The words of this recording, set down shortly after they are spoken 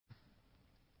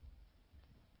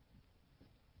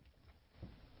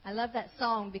I love that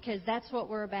song because that's what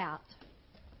we're about,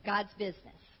 God's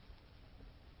business.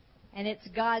 And it's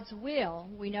God's will.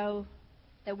 We know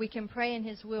that we can pray in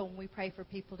His will when we pray for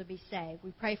people to be saved.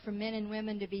 We pray for men and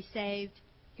women to be saved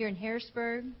here in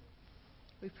Harrisburg.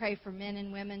 We pray for men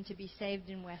and women to be saved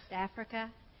in West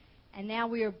Africa. And now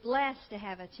we are blessed to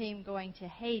have a team going to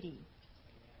Haiti.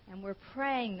 And we're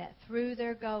praying that through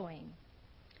their going,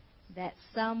 that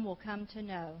some will come to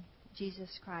know Jesus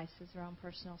Christ as their own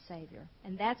personal Savior.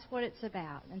 And that's what it's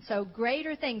about. And so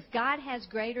greater things. God has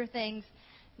greater things,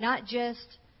 not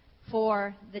just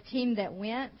for the team that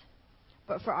went,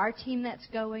 but for our team that's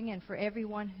going and for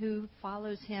everyone who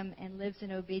follows Him and lives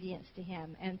in obedience to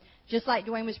Him. And just like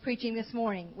Dwayne was preaching this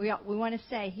morning, we want to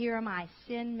say, here am I,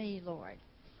 send me, Lord.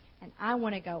 And I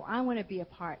want to go. I want to be a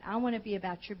part. I want to be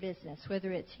about your business,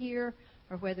 whether it's here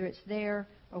or whether it's there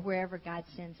or wherever God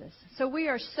sends us. So we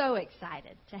are so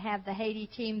excited to have the Haiti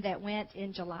team that went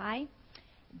in July.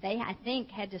 They, I think,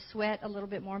 had to sweat a little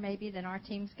bit more maybe than our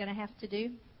team's going to have to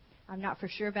do. I'm not for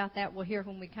sure about that. We'll hear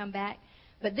when we come back.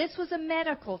 But this was a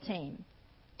medical team.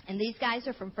 And these guys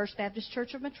are from First Baptist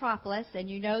Church of Metropolis. And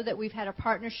you know that we've had a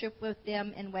partnership with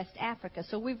them in West Africa.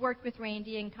 So we've worked with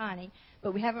Randy and Connie,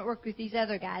 but we haven't worked with these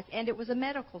other guys. And it was a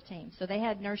medical team. So they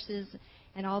had nurses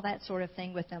and all that sort of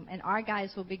thing with them. And our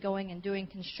guys will be going and doing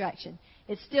construction.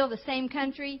 It's still the same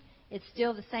country. It's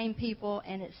still the same people.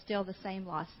 And it's still the same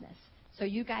lostness. So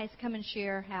you guys come and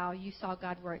share how you saw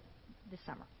God work this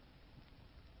summer.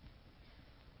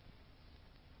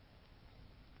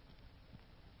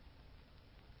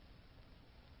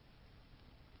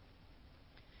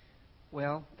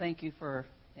 Well, thank you for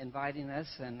inviting us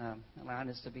and allowing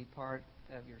us to be part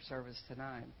of your service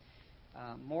tonight.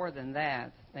 More than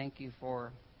that, thank you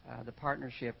for the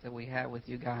partnership that we have with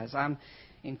you guys. I'm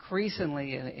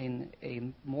increasingly a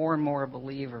more and more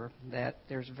believer that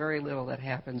there's very little that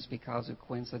happens because of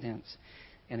coincidence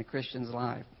in a Christian's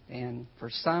life. And for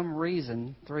some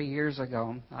reason, 3 years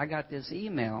ago, I got this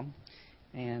email,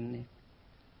 and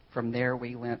from there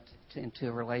we went into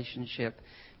a relationship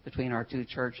between our two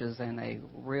churches and a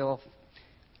real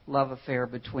love affair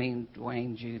between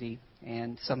Dwayne, Judy,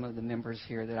 and some of the members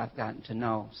here that I've gotten to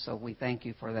know. So we thank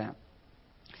you for that.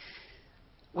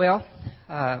 Well,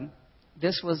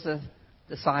 this was the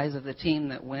size of the team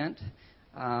that went.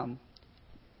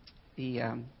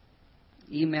 The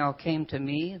email came to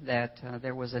me that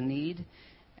there was a need,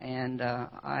 and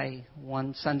I,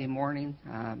 one Sunday morning,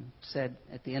 said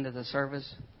at the end of the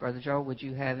service, Brother Joe, would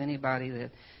you have anybody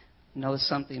that knows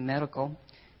something medical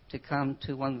to come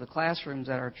to one of the classrooms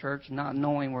at our church, not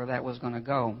knowing where that was going to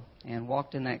go, and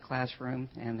walked in that classroom,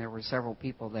 and there were several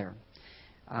people there.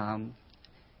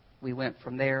 We went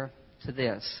from there to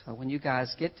this. When you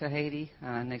guys get to Haiti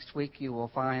next week, you will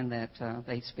find that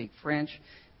they speak French,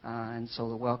 and so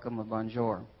the welcome of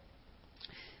bonjour.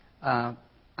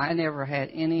 I never had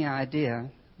any idea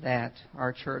that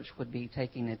our church would be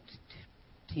taking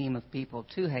a team of people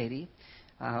to Haiti.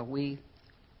 We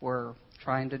were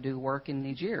trying to do work in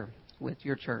Niger with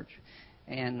your church,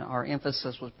 and our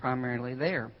emphasis was primarily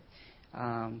there.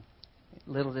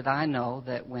 Little did I know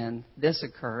that when this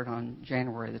occurred on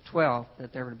January the 12th,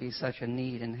 that there would be such a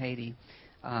need in Haiti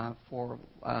for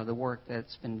the work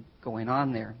that's been going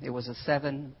on there. It was a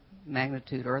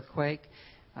 7-magnitude earthquake.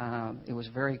 It was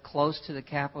very close to the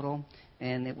capital,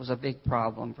 and it was a big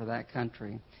problem for that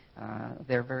country.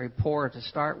 They're very poor to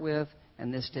start with,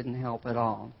 and this didn't help at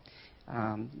all.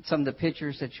 Some of the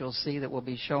pictures that you'll see that we'll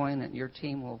be showing, that your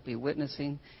team will be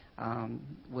witnessing,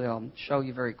 will show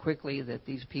you very quickly that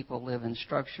these people live in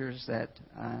structures that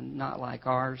not like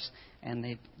ours, and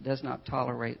they does not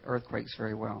tolerate earthquakes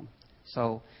very well.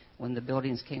 So when the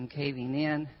buildings came caving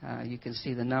in, you can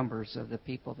see the numbers of the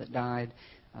people that died,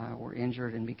 were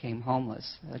injured, and became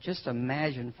homeless. Just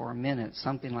imagine for a minute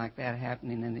something like that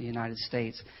happening in the United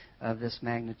States of this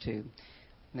magnitude.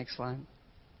 Next slide.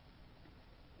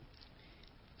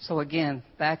 So again,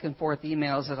 back and forth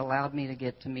emails that allowed me to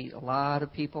get to meet a lot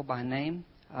of people by name,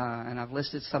 and I've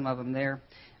listed some of them there.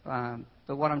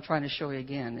 But what I'm trying to show you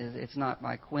again is it's not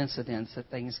by coincidence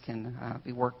that things can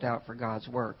be worked out for God's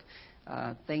work.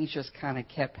 Things just kind of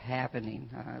kept happening.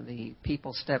 The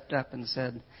people stepped up and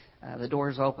said, the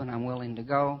door's open, I'm willing to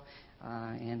go.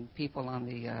 And people on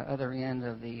the other end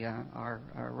of our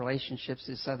relationships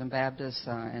to Southern Baptists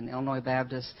and Illinois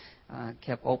Baptists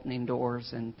kept opening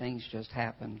doors, and things just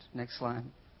happened. Next slide.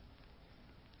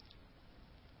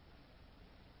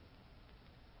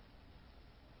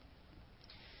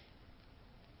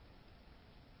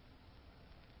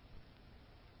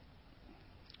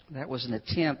 That was an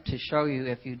attempt to show you,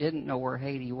 if you didn't know where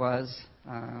Haiti was,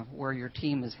 where your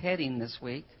team is heading this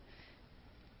week.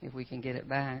 if we can get it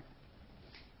back.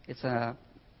 It's a...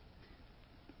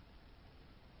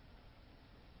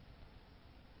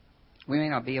 We may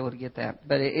not be able to get that,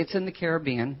 but it's in the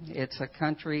Caribbean. It's a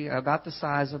country about the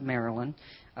size of Maryland,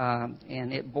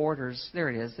 and it borders. There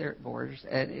it is. There it borders.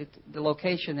 The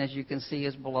location, as you can see,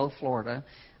 is below Florida,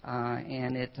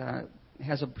 and it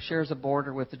shares a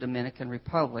border with the Dominican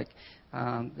Republic.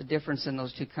 The difference in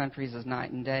those two countries is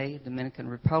night and day. Dominican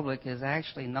Republic is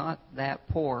actually not that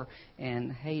poor,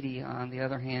 and Haiti, on the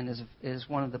other hand, is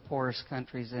one of the poorest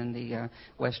countries in the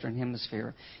Western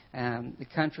Hemisphere.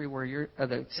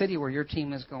 The city where your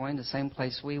team is going, the same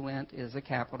place we went, is the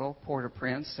capital,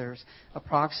 Port-au-Prince. There's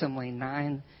approximately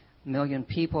 9 million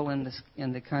people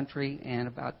in the country, and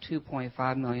about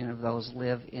 2.5 million of those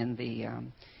live in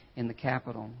the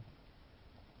capital.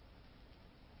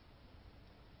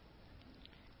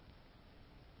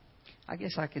 I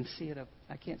guess I can see it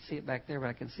I can't see it back there, but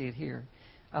I can see it here.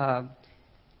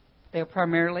 They're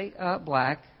primarily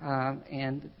black,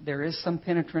 and there is some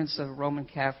penetrance of Roman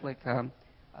Catholic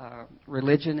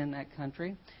religion in that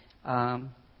country.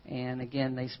 And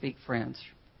again, they speak French.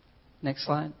 Next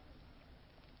slide.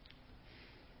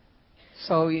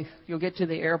 So you'll get to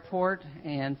the airport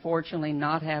and fortunately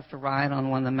not have to ride on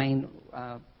one of the main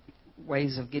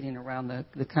ways of getting around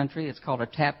the country. It's called a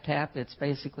tap-tap. It's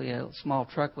basically a small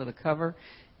truck with a cover,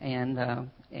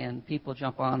 and people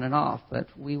jump on and off. But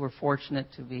we were fortunate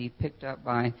to be picked up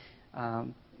by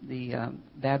the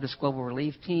Baptist Global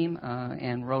Relief Team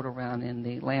and rode around in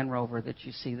the Land Rover that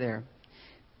you see there.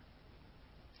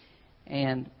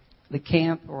 And the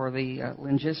camp, or the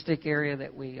logistic area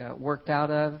that we worked out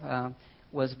of,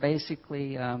 was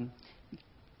basically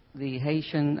the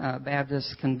Haitian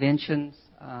Baptist Convention's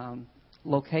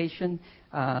location.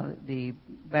 The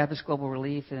Baptist Global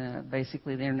Relief,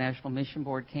 basically the International Mission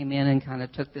Board, came in and kind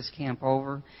of took this camp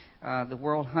over. The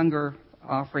World Hunger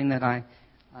offering that I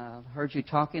heard you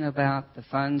talking about, the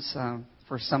funds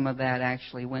for some of that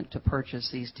actually went to purchase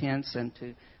these tents and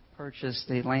to purchase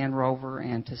the Land Rover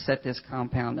and to set this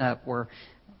compound up, where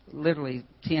literally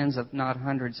tens, if not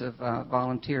hundreds, of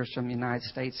volunteers from the United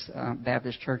States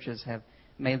Baptist churches have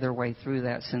made their way through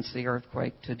that since the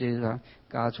earthquake to do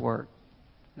God's work.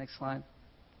 Next slide.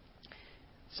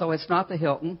 So it's not the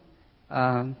Hilton.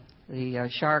 The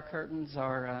shower curtains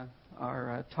are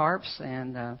tarps,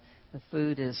 and the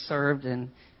food is served,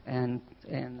 and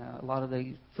a lot of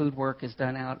the food work is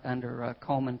done out under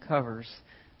Coleman covers.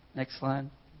 Next slide.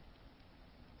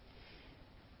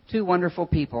 Two wonderful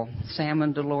people, Sam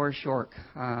and Dolores York.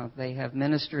 They have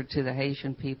ministered to the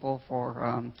Haitian people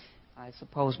for, I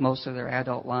suppose, most of their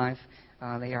adult life.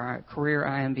 They are career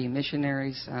IMB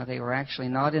missionaries. They were actually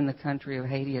not in the country of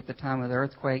Haiti at the time of the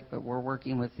earthquake, but were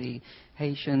working with the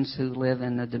Haitians who live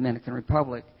in the Dominican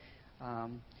Republic.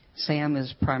 Sam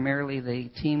is primarily the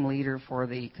team leader for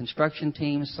the construction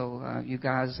team, so you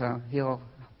guys, he'll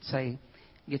say,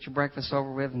 get your breakfast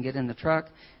over with and get in the truck.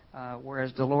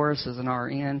 Whereas Dolores is an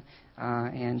RN,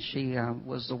 and she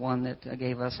was the one that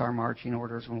gave us our marching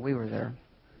orders when we were there.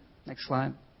 Next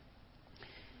slide.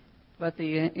 But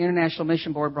the International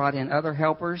Mission Board brought in other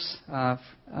helpers.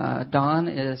 Dawn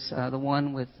is the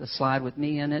one with the slide with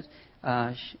me in it.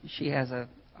 She has a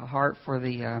heart for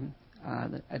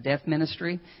a deaf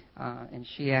ministry, and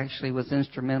she actually was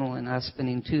instrumental in us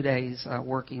spending 2 days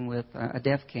working with a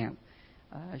deaf camp.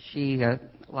 She,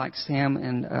 like Sam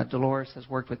and Dolores, has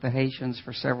worked with the Haitians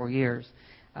for several years.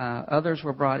 Others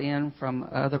were brought in from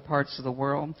other parts of the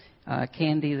world.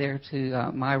 Candy, there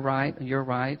to my right, your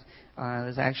right,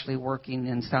 is actually working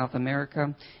in South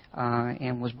America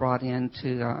and was brought in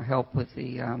to help with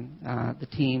the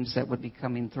teams that would be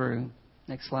coming through.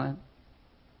 Next slide.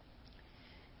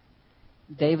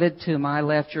 David, to my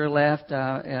left, your left,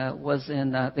 was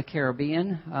in the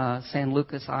Caribbean, San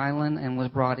Lucas Island, and was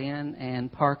brought in.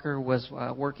 And Parker was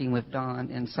working with Don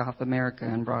in South America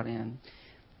and brought in.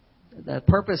 The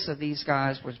purpose of these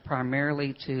guys was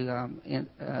primarily to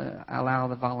allow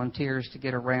the volunteers to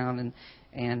get around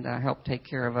and help take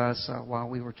care of us while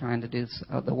we were trying to do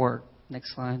the work.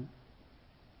 Next slide.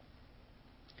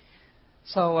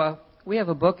 So we have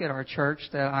a book at our church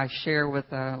that I share with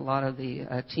a lot of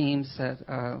the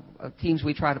teams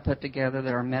we try to put together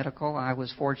that are medical. I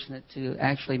was fortunate to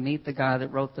actually meet the guy that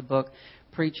wrote the book,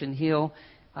 Preach and Heal.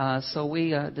 So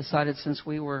we decided, since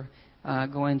we were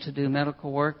going to do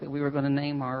medical work, that we were going to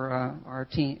name our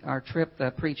trip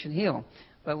the Preach and Heal.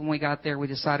 But when we got there, we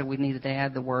decided we needed to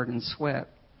add the word and sweat.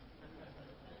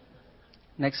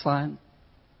 Next slide.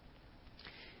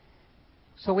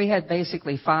 So we had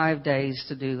basically 5 days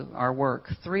to do our work.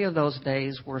 3 of those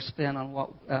days were spent on what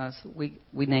we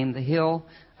named the Hill.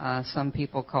 Some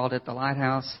people called it the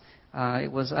Lighthouse.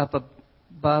 It was up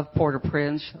above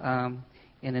Port-au-Prince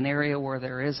in an area where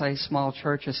there is a small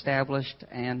church established,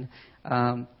 and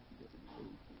that's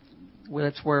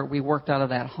where we worked out of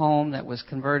that home that was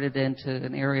converted into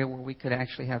an area where we could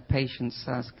actually have patients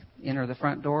enter the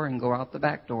front door and go out the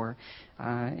back door.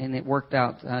 And it worked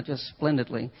out just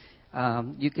splendidly.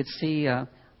 You could see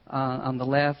on the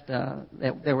left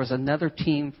that there was another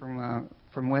team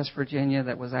from West Virginia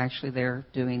that was actually there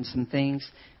doing some things.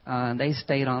 They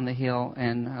stayed on the hill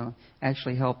and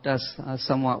actually helped us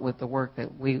somewhat with the work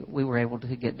that we were able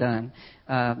to get done.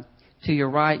 To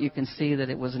your right, you can see that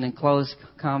it was an enclosed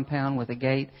compound with a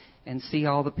gate, and see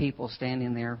all the people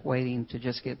standing there waiting to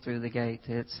just get through the gate.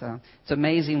 It's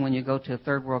amazing when you go to a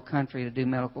third world country to do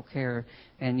medical care,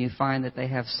 and you find that they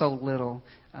have so little,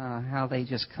 how they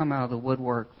just come out of the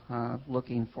woodwork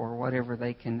looking for whatever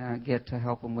they can get to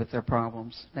help them with their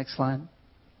problems. Next slide.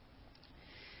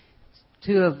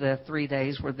 2 of the 3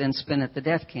 days were then spent at the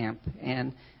deaf camp,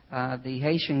 and the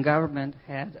Haitian government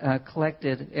had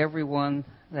collected everyone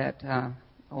that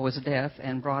was deaf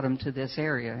and brought them to this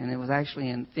area. And it was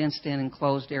actually a fenced-in,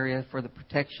 enclosed area for the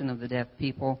protection of the deaf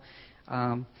people.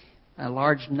 A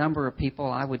large number of people,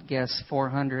 I would guess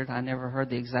 400, I never heard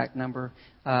the exact number,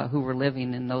 who were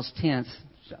living in those tents.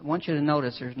 I want you to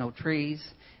notice there's no trees.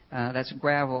 That's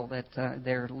gravel that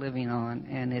they're living on,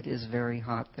 and it is very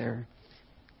hot there.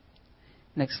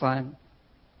 Next slide.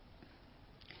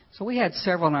 So we had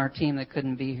several on our team that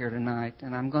couldn't be here tonight,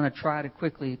 and I'm going to try to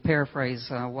quickly paraphrase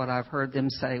what I've heard them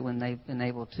say when they've been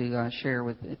able to share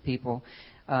with people.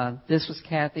 This was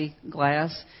Kathy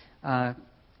Glass.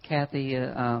 Kathy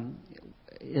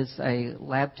is a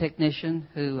lab technician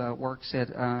who works at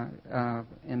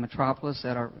in Metropolis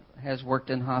has worked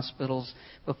in hospitals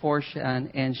before,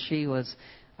 and she was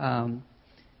a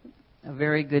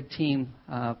very good team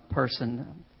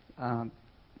person.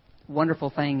 Wonderful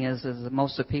thing is that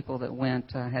most of the people that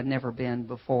went had never been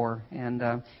before and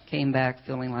came back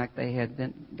feeling like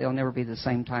they'll never be the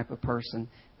same type of person.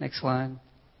 Next slide.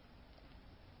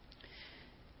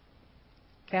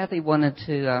 Kathy wanted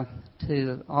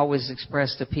to always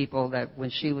express to people that when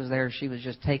she was there, she was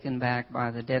just taken back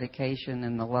by the dedication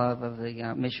and the love of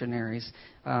the missionaries.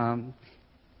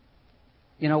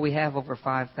 We have over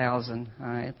 5,000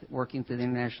 working through the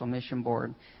International Mission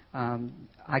Board.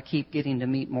 I keep getting to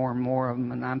meet more and more of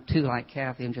them, and I'm too like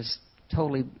Kathy. I'm just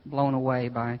totally blown away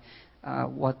by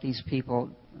what these people,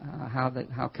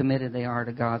 how committed they are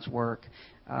to God's work.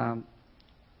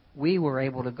 We were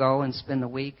able to go and spend a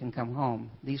week and come home.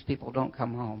 These people don't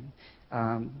come home.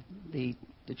 The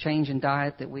change in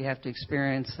diet that we have to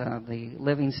experience, the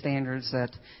living standards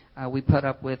that we put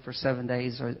up with for 7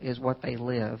 days is what they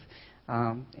live.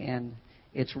 And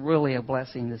it's really a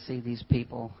blessing to see these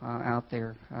people out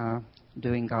there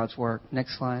doing God's work.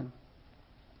 Next slide.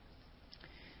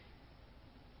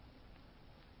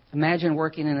 Imagine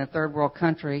working in a third world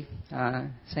country.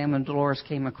 Sam and Dolores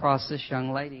came across this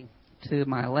young lady to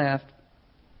my left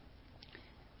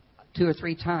 2 or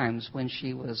 3 times when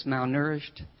she was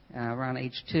malnourished, around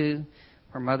age 2.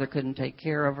 Her mother couldn't take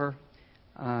care of her.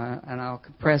 And I'll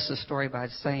compress the story by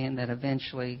saying that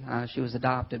eventually she was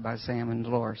adopted by Sam and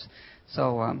Dolores.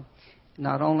 So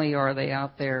not only are they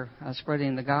out there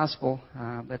spreading the gospel,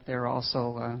 but they're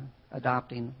also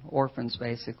adopting orphans,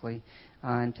 basically,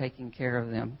 and taking care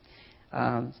of them.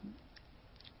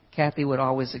 Kathy would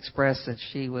always express that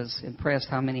she was impressed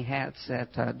how many hats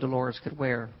that Dolores could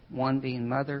wear. 1 being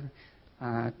mother,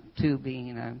 2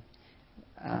 being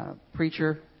a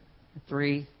preacher,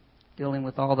 3 dealing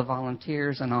with all the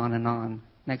volunteers, and on and on.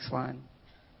 Next slide.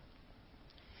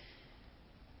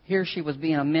 Here she was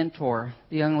being a mentor.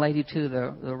 The young lady to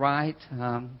the right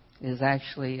is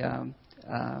actually,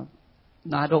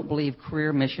 I don't believe,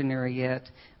 career missionary yet,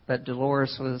 but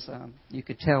Dolores was, you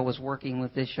could tell, was working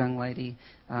with this young lady.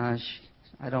 I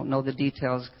don't know the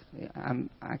details.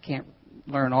 I can't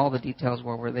learn all the details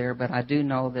while we're there, but I do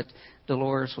know that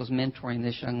Dolores was mentoring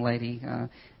this young lady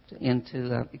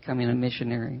into becoming a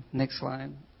missionary. Next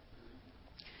slide.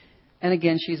 And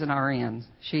again, she's an RN.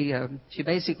 She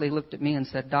basically looked at me and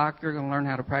said, "Doc, you're going to learn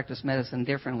how to practice medicine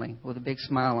differently," with a big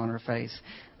smile on her face.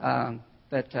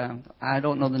 But I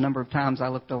don't know the number of times I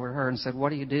looked over at her and said, "What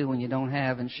do you do when you don't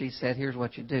have?" And she said, "Here's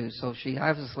what you do." So she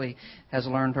obviously has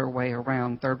learned her way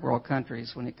around third world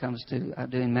countries when it comes to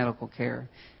doing medical care.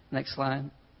 Next slide.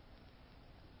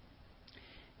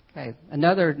 Okay,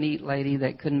 another neat lady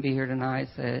that couldn't be here tonight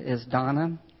is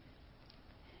Donna.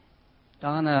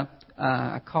 Donna,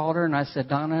 I called her and I said,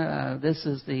 "Donna, this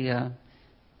is the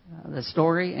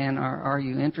story, and are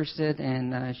you interested?"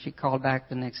 And she called back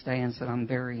the next day and said, "I'm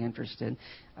very interested."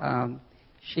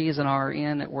 She is an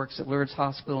RN that works at Lourdes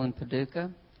Hospital in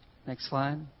Paducah. Next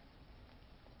slide.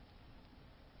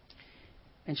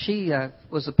 And she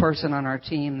was the person on our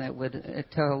team that would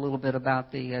tell a little bit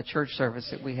about the church service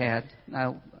that we had.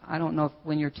 Now, I don't know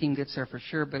when your team gets there for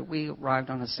sure, but we arrived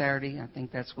on a Saturday. I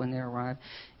think that's when they arrived.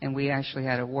 And we actually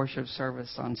had a worship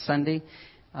service on Sunday.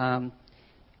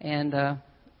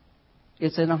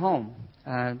 It's in a home.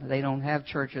 They don't have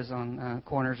churches on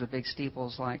corners of big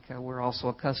steeples like we're also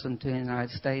accustomed to in the United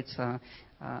States.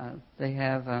 They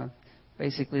have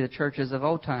basically the churches of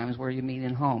old times where you meet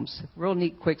in homes. Real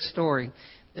neat, quick story.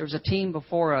 There was a team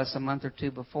before us a month or two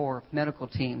before, medical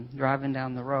team, driving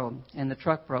down the road, and the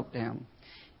truck broke down.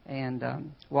 And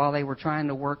while they were trying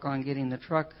to work on getting the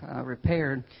truck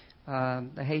repaired,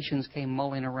 the Haitians came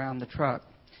mulling around the truck.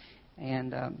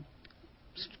 And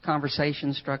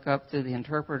conversation struck up through the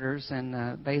interpreters,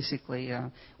 and basically,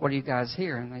 what are you guys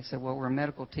here? And they said, well, we're a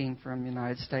medical team from the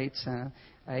United States,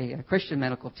 a Christian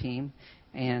medical team,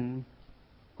 and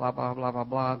blah, blah, blah, blah,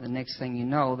 blah. The next thing you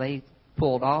know, they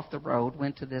pulled off the road,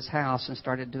 went to this house, and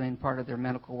started doing part of their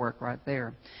medical work right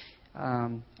there.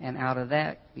 And out of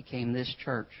that became this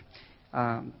church.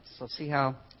 So see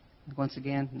how, once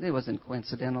again, it wasn't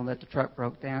coincidental that the truck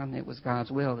broke down. It was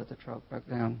God's will that the truck broke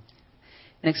down.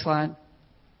 Next slide.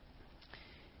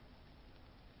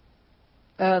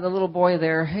 The little boy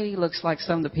there, he looks like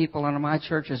some of the people on my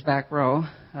church's back row,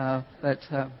 but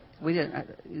we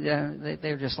didn't.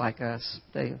 They're just like us.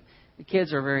 The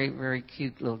kids are very, very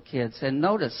cute little kids. And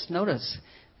notice,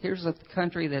 here's a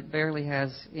country that barely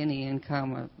has any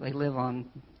income. They live on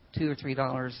 $2 or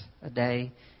 $3 a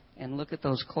day, and look at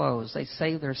those clothes. They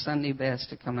save their Sunday best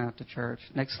to come out to church.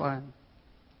 Next slide.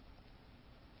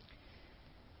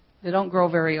 They don't grow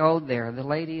very old there. The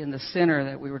lady in the center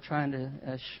that we were trying to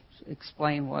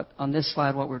explain on this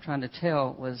slide what we were trying to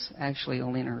tell was actually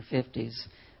only in her 50s.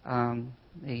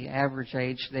 The average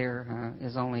age there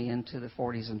is only into the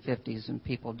 40s and 50s, and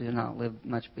people do not live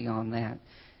much beyond that.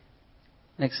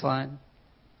 Next slide.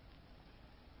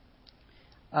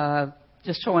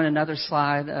 Just showing another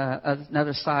slide,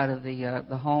 another side of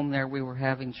the home there. We were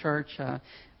having church.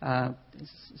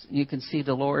 You can see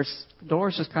Dolores.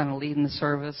 Dolores was kind of leading the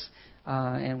service,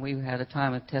 and we had a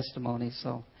time of testimony.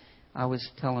 So I was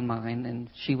telling mine, and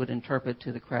she would interpret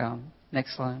to the crowd.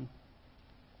 Next slide.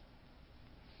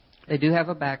 They do have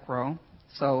a back row.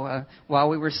 So while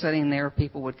we were sitting there,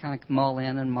 people would kind of mull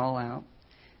in and mull out.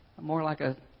 More like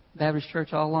a Baptist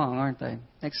church all along, aren't they?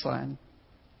 Next slide.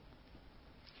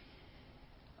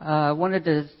 I wanted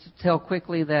to tell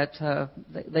quickly that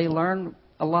they learn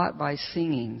a lot by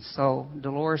singing. So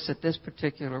Dolores at this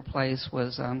particular place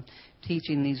was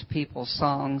teaching these people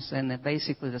songs, and that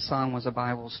basically the song was a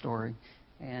Bible story.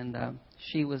 And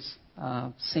she was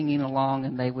singing along,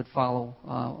 and they would follow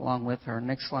along with her.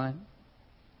 Next slide.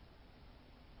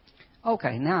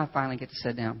 Okay, now I finally get to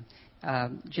sit down.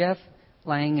 Jeff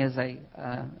Lang is a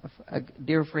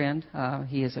dear friend.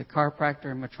 He is a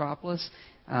chiropractor in Metropolis,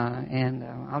 and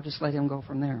I'll just let him go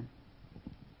from there.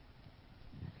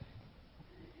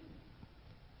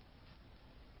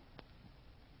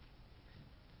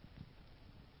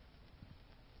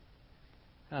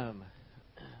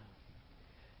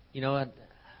 You know what?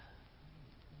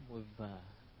 We've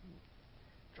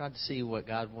tried to see what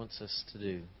God wants us to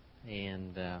do.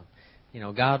 And,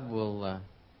 God will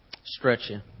stretch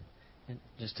you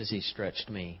just as He stretched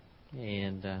me.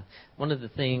 And one of the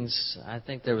things, I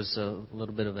think there was a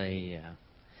little bit of a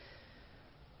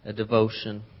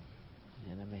devotion.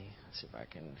 And let me see if I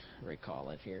can recall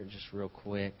it here just real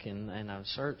quick. And I've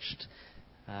searched.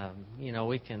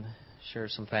 We can share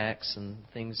some facts and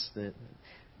things that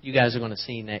you guys are going to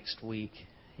see next week.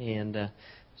 And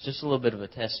it's just a little bit of a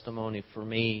testimony for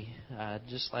me,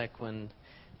 just like when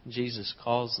Jesus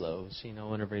calls those,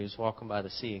 whenever He was walking by the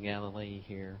Sea of Galilee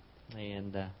here.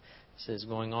 And it says,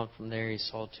 going on from there, He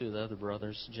saw two of the other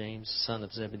brothers, James, son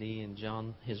of Zebedee, and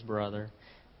John, his brother,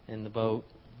 in the boat,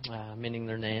 mending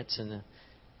their nets. And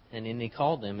then He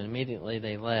called them, and immediately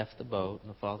they left the boat and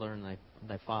the Father, and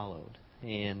they followed.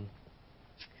 And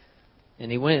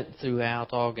He went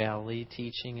throughout all Galilee,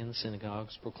 teaching in the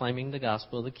synagogues, proclaiming the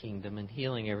gospel of the kingdom, and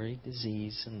healing every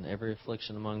disease and every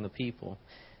affliction among the people.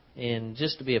 And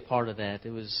just to be a part of that, it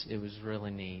was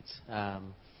really neat.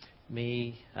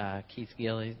 Me, Keith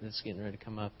Gilly, that's getting ready to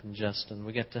come up, and Justin,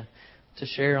 we got to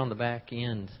share on the back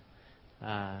end.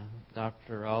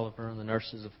 Dr. Oliver and the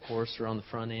nurses, of course, are on the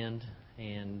front end.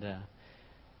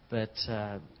 But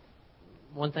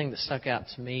one thing that stuck out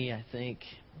to me, I think,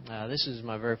 this is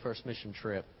my very first mission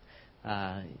trip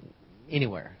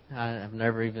anywhere. I've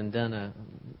never even done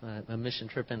a mission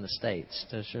trip in the States,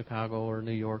 to Chicago or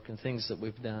New York, and things that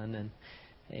we've done.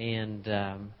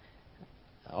 and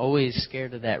always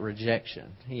scared of that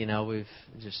rejection. We've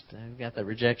just got that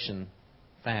rejection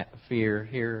fear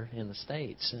here in the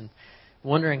States, and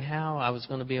wondering how I was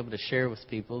going to be able to share with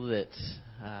people that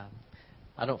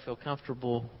I don't feel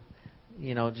comfortable,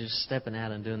 just stepping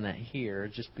out and doing that here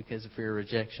just because of fear of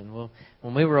rejection. Well,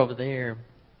 when we were over there,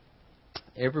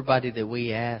 everybody that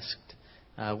we asked,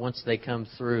 once they come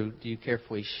through, do you care if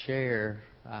we share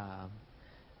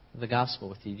the gospel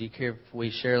with you? Do you care if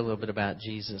we share a little bit about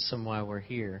Jesus and why we're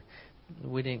here?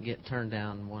 We didn't get turned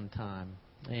down one time.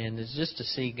 And it's just to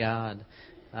see God,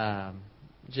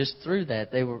 just through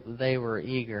that, they were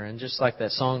eager. And just like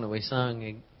that song that we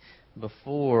sung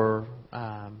before,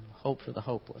 Hope for the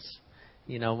Hopeless.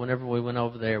 Whenever we went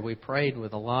over there, we prayed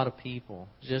with a lot of people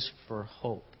just for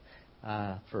hope,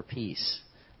 for peace,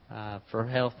 for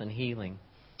health and healing.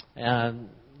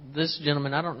 This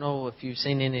gentleman, I don't know if you've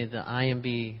seen any of the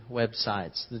IMB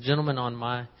websites. The gentleman on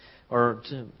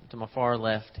to my far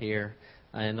left here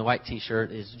in the white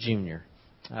T-shirt is Junior.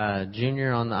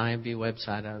 Junior on the IMB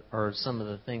website are some of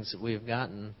the things that we have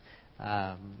gotten.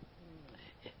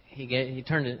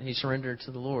 He surrendered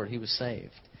to the Lord. He was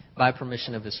saved by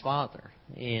permission of his father,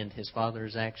 and his father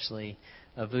is actually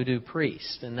a voodoo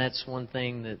priest, and that's one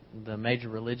thing that the major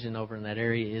religion over in that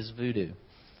area is voodoo,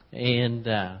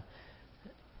 and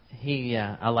he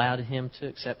allowed him to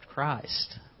accept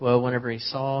Christ. Well, whenever he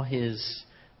saw his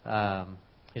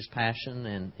passion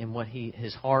and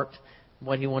his heart,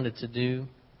 what he wanted to do,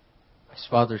 his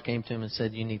father came to him and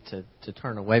said, "You need to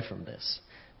turn away from this.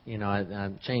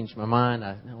 I changed my mind.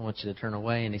 I want you to turn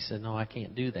away." And he said, "No, I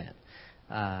can't do that."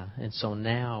 And so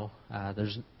now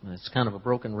it's kind of a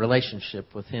broken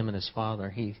relationship with him and his father.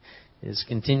 He is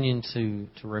continuing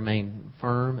to remain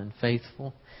firm and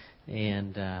faithful,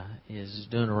 and is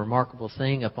doing a remarkable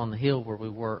thing up on the hill where we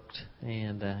worked.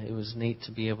 And it was neat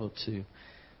to be able to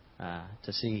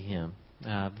see him.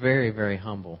 Very, very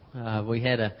humble. We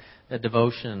had a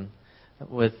devotion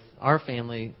with our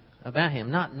family about him,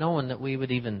 not knowing that we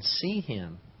would even see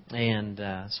him. And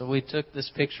so we took this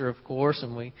picture, of course,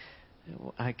 and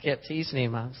I kept teasing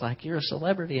him. I was like, "You're a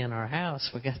celebrity in our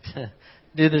house. We got to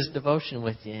do this devotion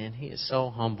with you." And he is so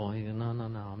humble. He goes, No,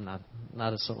 I'm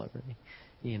not a celebrity.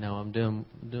 I'm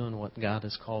doing what God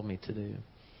has called me to do.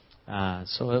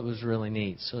 So it was really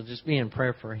neat. So just be in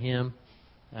prayer for him.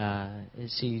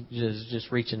 Is he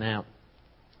just reaching out?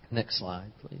 Next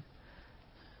slide, please.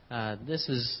 This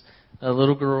is a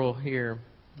little girl here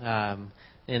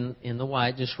in the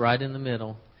white, just right in the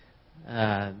middle.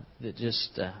 I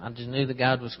just knew that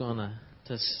God was going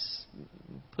to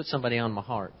put somebody on my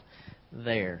heart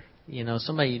there.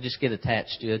 Somebody you just get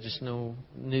attached to. I just knew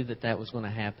that was going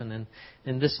to happen.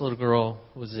 And this little girl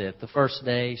was it. The first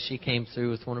day she came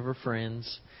through with one of her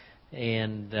friends,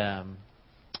 and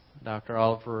Dr.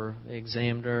 Oliver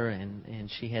examined her, and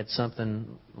she had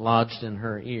something lodged in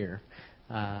her ear,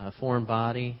 a foreign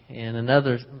body. And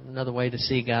another way to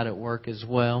see God at work as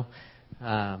well.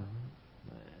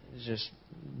 Just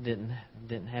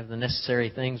didn't have the necessary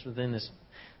things within this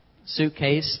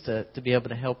suitcase to be able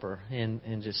to help her,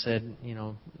 and just said,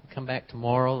 come back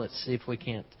tomorrow. Let's see if we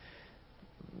can't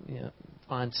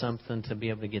find something to be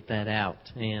able to get that out.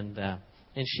 And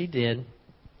she did,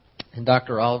 and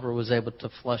Dr. Oliver was able to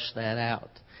flush that out,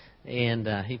 and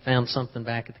he found something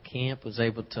back at the camp, was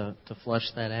able to flush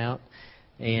that out,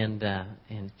 and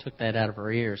took that out of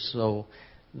her ear. So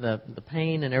the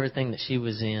pain and everything that she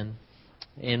was in.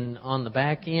 And on the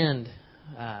back end,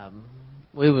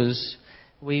 we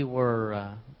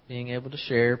were being able to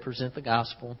share, present the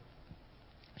gospel.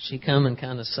 She come and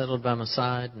kind of settled by my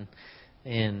side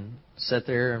and sat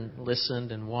there and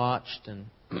listened and watched, and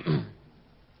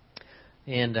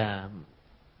the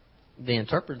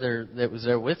interpreter that was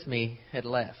there with me had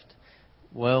left.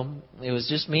 Well, it was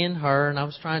just me and her, and I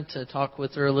was trying to talk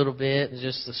with her a little bit.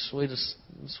 Just the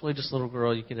sweetest little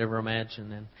girl you could ever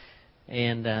imagine.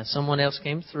 And someone else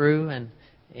came through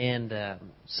and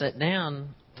sat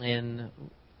down and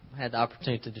had the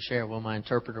opportunity to share. Well, my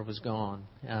interpreter was gone.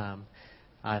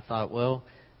 I thought, well,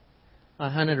 I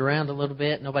hunted around a little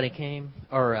bit. Nobody came,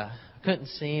 or couldn't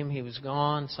see him. He was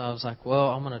gone. So I was like, well,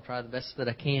 I'm going to try the best that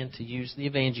I can to use the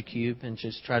EvangeCube and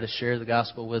just try to share the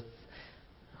gospel with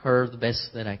her the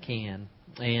best that I can.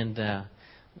 And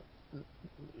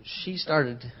she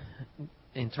started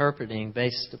interpreting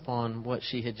based upon what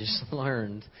she had just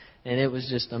learned, and it was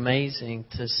just amazing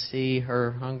to see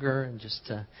her hunger and just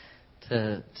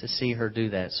to see her do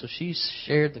that. So she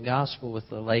shared the gospel with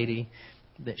the lady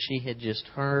that she had just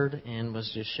heard, and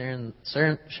was just sharing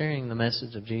the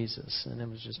message of Jesus, and it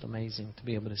was just amazing to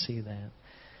be able to see that.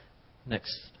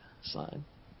 Next slide.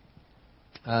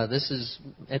 This is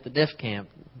at the DEF camp.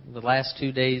 The last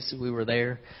 2 days that we were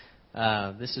there,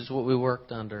 this is what we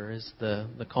worked under, is the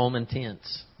Coleman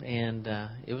tents. And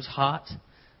it was hot,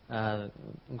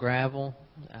 gravel,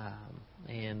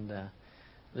 and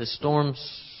the storm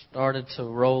started to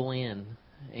roll in.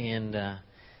 And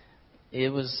it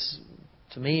was,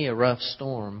 to me, a rough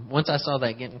storm. Once I saw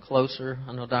that getting closer,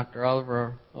 I know Dr.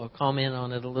 Oliver will comment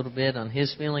on it a little bit, on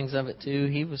his feelings of it too.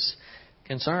 He was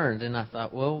concerned, and I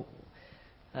thought, well,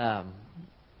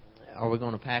 are we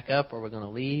going to pack up? Are we going to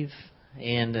leave?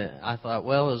 And I thought,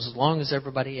 well, as long as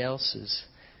everybody else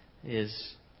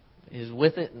is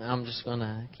with it, I'm just going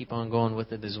to keep on going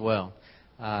with it as well.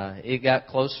 It got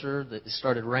closer. It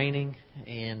started raining,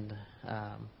 and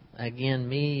again,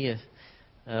 me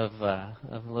of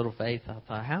little faith, I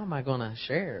thought, how am I going to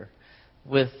share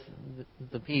with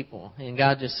the people? And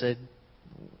God just said,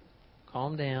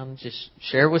 calm down, just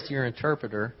share with your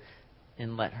interpreter,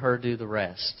 and let her do the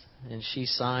rest. And she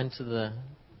signed to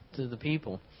the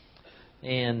people.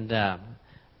 And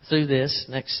through this,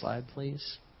 next slide,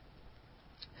 please.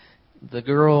 The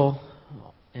girl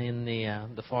in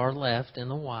the far left in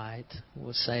the white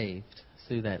was saved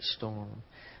through that storm.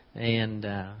 And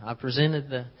I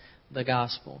presented the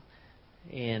gospel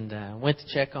and went to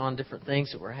check on different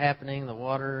things that were happening, the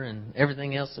water and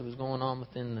everything else that was going on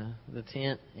within the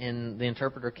tent. And the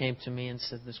interpreter came to me and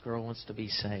said, this girl wants to be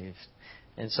saved.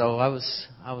 And so I was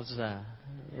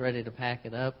ready to pack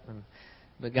it up,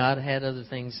 but God had other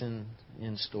things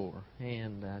in store,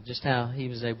 and just how He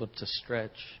was able to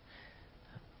stretch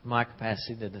my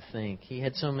capacity to think. He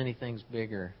had so many things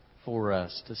bigger for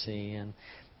us to see, and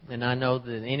I know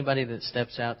that anybody that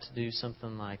steps out to do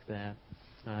something like that,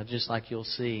 just like you'll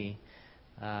see,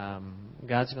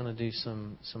 God's going to do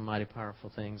some mighty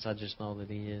powerful things. I just know that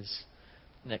He is.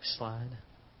 Next slide.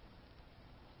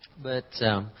 But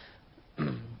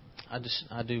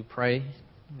I do pray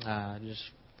just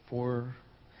for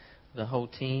the whole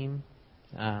team,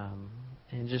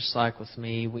 and just like with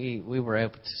me, we were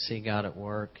able to see God at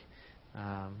work.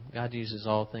 God uses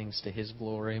all things to His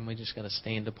glory, and we just got to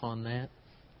stand upon that.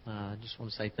 I just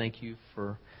want to say thank you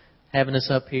for having us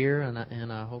up here,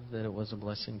 and I hope that it was a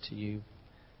blessing to you.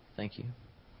 Thank you.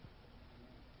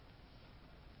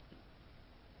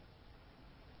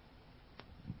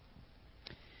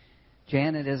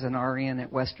 Janet is an RN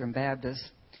at Western Baptist,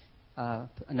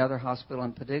 another hospital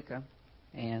in Paducah,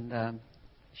 and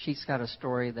she's got a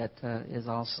story that is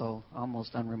also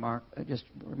almost just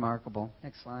remarkable.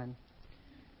 Next slide.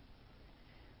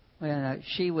 When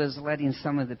she was letting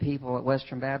some of the people at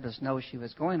Western Baptist know she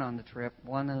was going on the trip,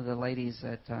 one of the ladies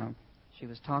that she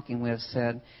was talking with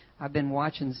said, I've been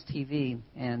watching this TV,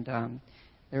 and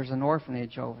there's an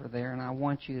orphanage over there, and I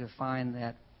want you to find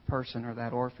that person or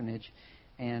that orphanage.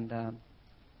 And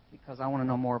because I want to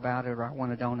know more about it, or I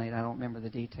want to donate. I don't remember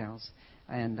the details.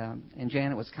 And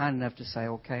Janet was kind enough to say,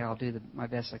 okay, I'll do my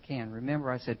best I can.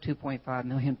 Remember, I said 2.5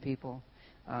 million people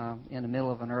in the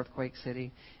middle of an earthquake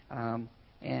city.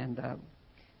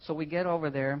 So we get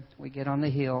over there, we get on the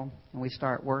hill, and we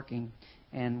start working.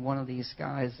 And one of these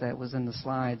guys that was in the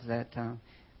slides that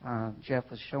Jeff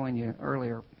was showing you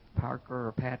earlier, Parker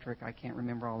or Patrick, I can't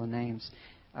remember all the names,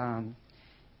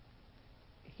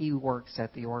 he works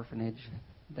at the orphanage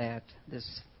that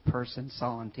this person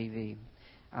saw on TV.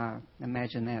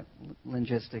 Imagine that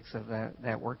logistics of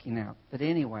that working out. But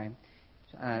anyway,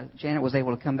 Janet was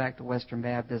able to come back to Western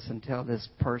Baptist and tell this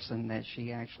person that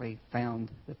she actually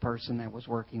found the person that was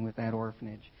working with that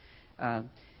orphanage.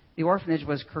 The orphanage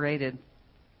was created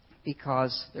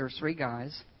because there were three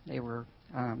guys. They were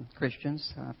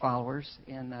Christians, followers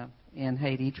in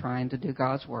Haiti, trying to do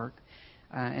God's work.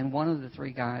 And one of the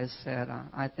three guys said,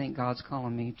 I think God's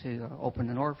calling me to open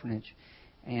an orphanage.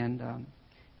 And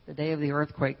the day of the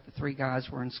earthquake, the three guys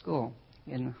were in school,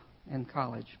 in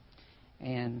college.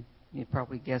 And you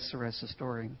probably guessed the rest of the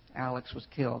story. Alex was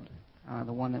killed.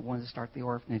 The one that wanted to start the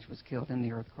orphanage was killed in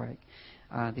the earthquake.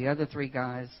 The other three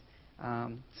guys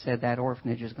said that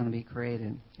orphanage is going to be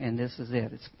created. And this is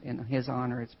it. It's in his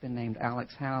honor. It's been named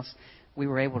Alex House. We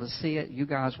were able to see it. You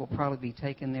guys will probably be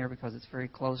taken there because it's very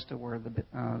close to where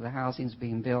the housing's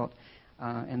being built.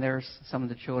 And there's some of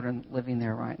the children living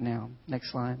there right now.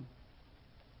 Next slide.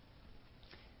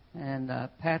 And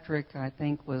Patrick, I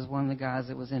think, was one of the guys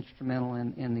that was instrumental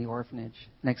in the orphanage.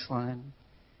 Next slide.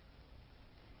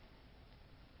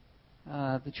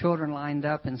 The children lined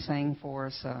up and sang for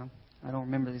us. I don't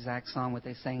remember the exact song, but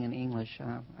they sang in English,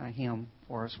 a hymn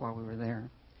for us while we were there.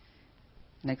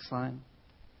 Next slide.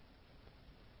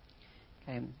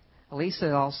 Okay.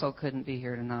 Elisa also couldn't be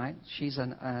here tonight. She's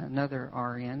another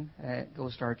RN that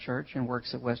goes to our church and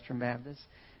works at Western Baptist.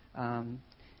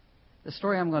 The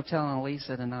story I'm going to tell on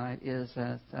Lisa tonight is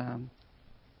that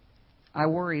I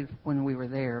worried when we were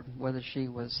there whether she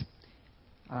was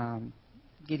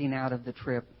getting out of the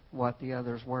trip what the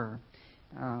others were.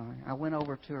 I went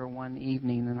over to her one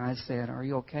evening and I said, "Are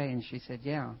you okay?" And she said,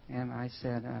 "Yeah." And I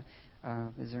said,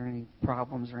 "Is there any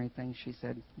problems or anything?" She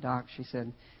said, "Doc," she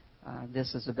said,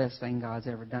 "this is the best thing God's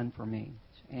ever done for me."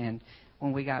 And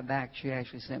when we got back, she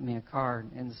actually sent me a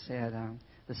card and said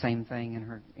the same thing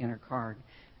in her card.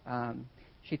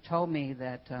 She told me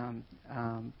that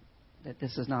that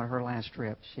this is not her last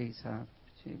trip.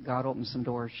 God opened some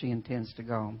doors. She intends to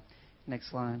go. Next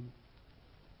slide.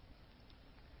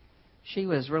 She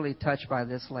was really touched by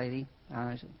this lady.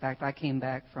 In fact, I came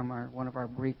back from one of our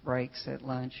brief breaks at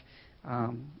lunch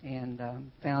and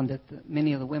found that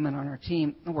many of the women on our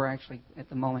team were actually at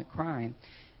the moment crying.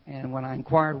 And when I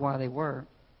inquired why they were,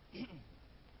 it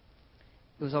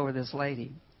was over this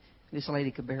lady. This lady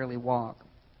could barely walk.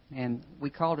 And we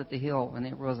called it the hill, and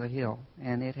it was a hill,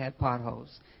 and it had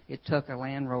potholes. It took a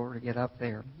Land Rover to get up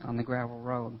there on the gravel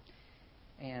road.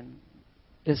 And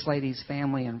this lady's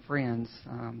family and friends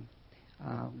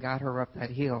got her up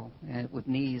that hill with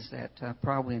knees that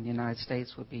probably in the United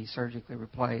States would be surgically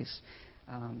replaced.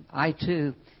 I,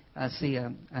 too, see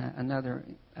another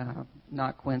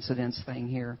not coincidence thing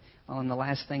here. On the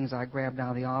last things I grabbed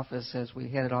out of the office as we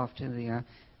headed off to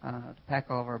pack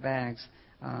all of our bags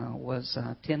was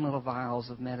 10 little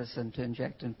vials of medicine to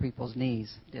inject in people's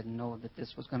knees. Didn't know that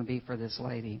this was going to be for this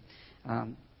lady.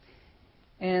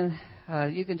 And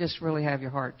you can just really have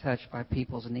your heart touched by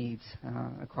people's needs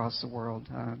across the world.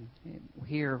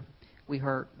 Here, we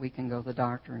hurt. We can go to the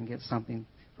doctor and get something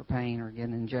for pain or get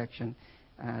an injection.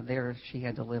 There, she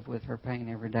had to live with her pain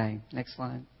every day. Next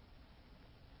slide.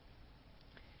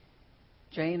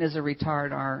 Jane is a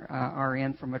retired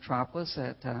RN from Metropolis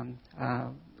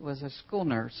that was a school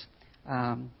nurse.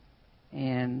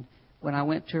 And when I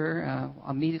went to her,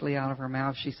 immediately out of her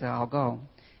mouth, she said, "I'll go."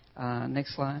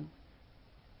 Next slide.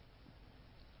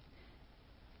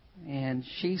 And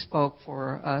she spoke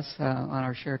for us on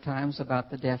our share times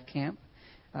about the deaf camp,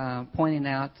 pointing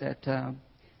out that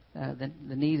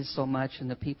the need is so much and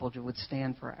the people would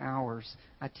stand for hours.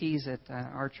 I tease at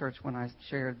our church when I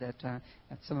shared that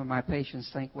some of my patients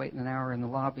think waiting an hour in the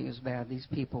lobby is bad. These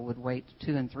people would wait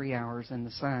 2 and 3 hours in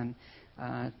the sun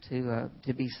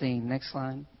to be seen. Next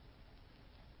slide.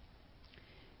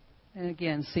 And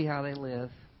again, see how they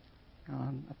live.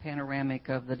 A panoramic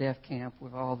of the deaf camp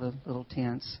with all the little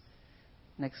tents.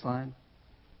 Next slide.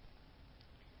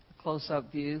 A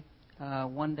close-up view.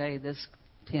 One day this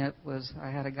tent I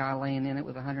had a guy laying in it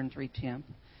with 103 temp,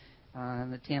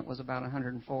 and the tent was about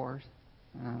 104.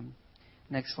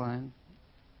 Next slide.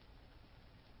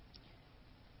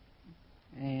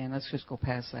 And let's just go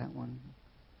past that one.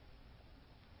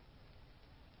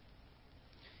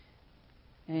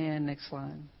 And next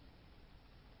slide.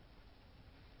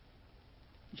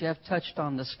 Jeff touched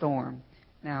on the storm.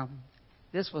 Now,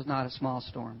 this was not a small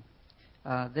storm.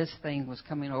 This thing was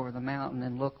coming over the mountain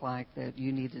and looked like that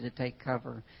you needed to take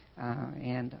cover.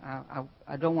 And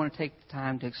I don't want to take the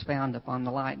time to expound upon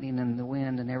the lightning and the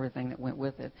wind and everything that went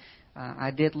with it.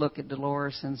 I did look at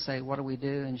Dolores and say, "What do we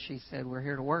do?" And she said, "We're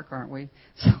here to work, aren't we?"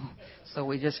 So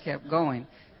we just kept going.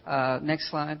 Next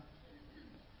slide.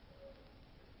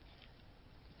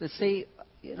 But see,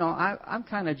 I'm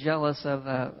kind of jealous of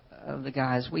the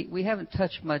guys. We haven't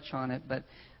touched much on it, but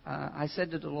I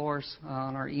said to Dolores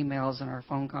on our emails and our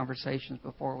phone conversations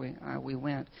before we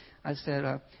went, I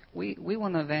said, we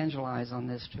want to evangelize on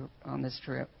this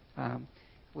trip.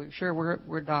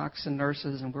 We're docs and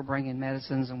nurses, and we're bringing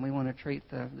medicines, and we want to treat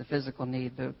the physical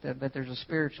need, but there's a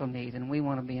spiritual need, and we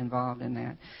want to be involved in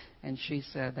that. And she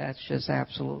said, "That's just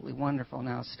absolutely wonderful."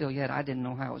 Now, still yet, I didn't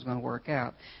know how it was going to work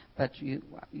out. But you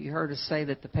heard us say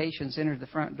that the patients entered the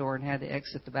front door and had to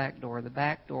exit the back door. The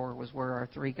back door was where our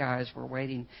 3 guys were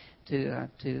waiting to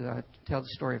tell the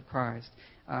story of Christ.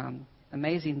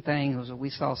 Amazing thing was that we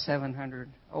saw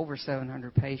over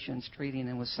 700 patients treating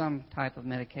them with some type of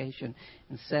medication,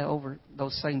 and over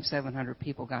those same 700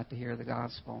 people got to hear the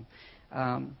gospel.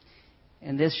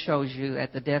 And this shows you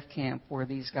at the deaf camp where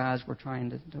these guys were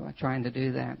trying to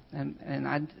do that. And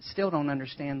I still don't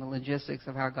understand the logistics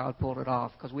of how God pulled it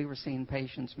off, because we were seeing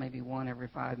patients maybe 1 every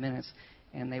 5 minutes,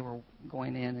 and they were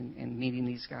going in and meeting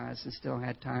these guys and still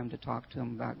had time to talk to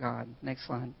them about God. Next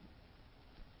slide.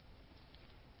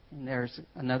 And there's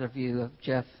another view of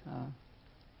Jeff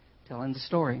telling the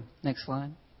story. Next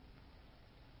slide.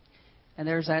 And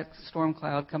there's that storm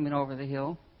cloud coming over the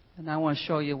hill. And I want to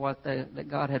show you what that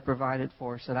God had provided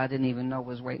for us that I didn't even know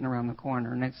was waiting around the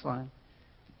corner. Next slide.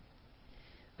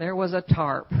 There was a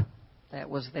tarp that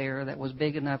was there that was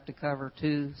big enough to cover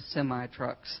 2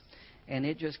 semi-trucks. And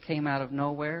it just came out of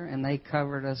nowhere, and they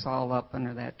covered us all up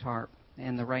under that tarp.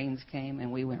 And the rains came,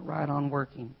 and we went right on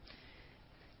working.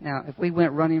 Now, if we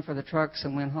went running for the trucks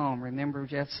and went home, remember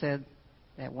Jeff said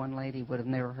that one lady would have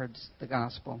never heard the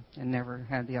gospel and never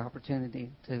had the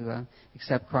opportunity to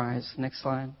accept Christ. Next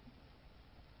slide.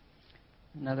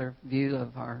 Another view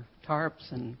of our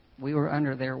tarps, and we were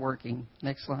under there working.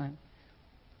 Next slide.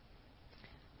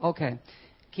 Okay.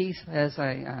 Keith is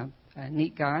a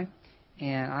neat guy,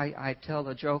 and I tell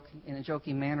the joke in a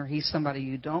joking manner, he's somebody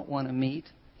you don't want to meet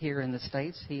here in the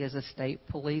States. He is a state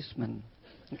policeman.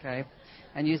 Okay?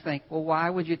 And you think, well, why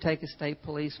would you take a state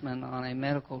policeman on a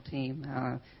medical team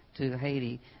to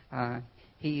Haiti?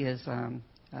 He is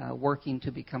working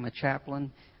to become a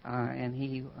chaplain, and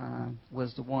he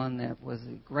was the one that was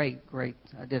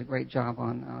did a great job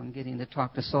on getting to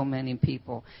talk to so many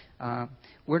people.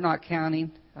 We're not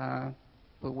counting,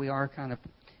 but we are kind of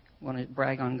want to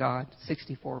brag on God.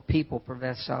 64 people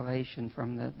professed salvation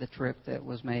from the trip that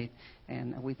was made,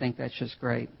 and we think that's just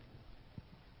great.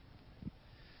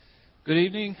 Good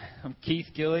evening. I'm Keith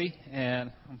Gilley,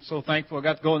 and I'm so thankful I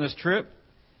got to go on this trip.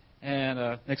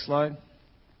 And next slide.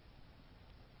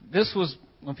 This was,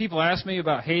 when people ask me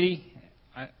about Haiti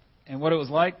and what it was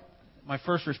like, my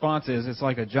first response is it's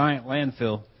like a giant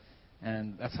landfill.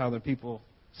 And that's how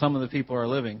some of the people are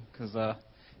living, because the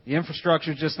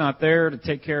infrastructure is just not there to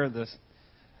take care of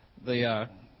the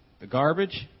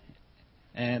garbage.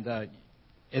 And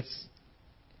it's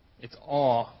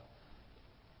awe-inspiring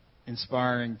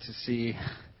to see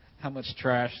how much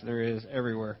trash there is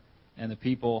everywhere, and the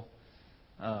people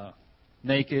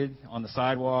naked on the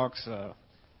sidewalks,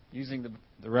 using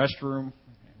the restroom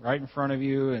right in front of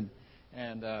you, and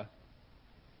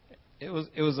it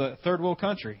was a third world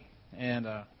country, and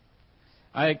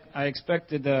I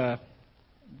expected,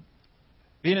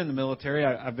 being in the military,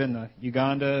 I've been to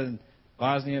Uganda and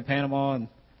Bosnia, Panama, and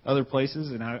other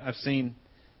places, and I've seen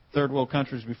third world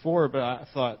countries before, but I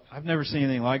thought, I've never seen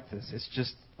anything like this. It's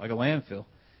just like a landfill.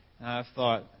 And I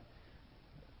thought,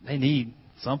 they need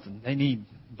something. They need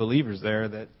believers there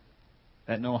that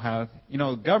know how.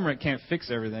 Government can't fix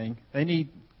everything. They need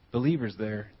believers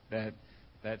there that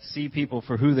see people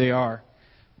for who they are.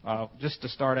 Just to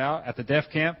start out, at the DEF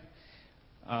camp,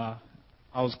 I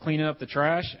was cleaning up the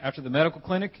trash after the medical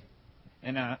clinic,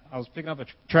 and I was picking up a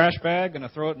trash bag and I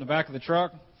throw it in the back of the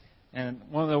truck. And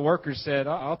one of the workers said,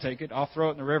 I'll take it. I'll throw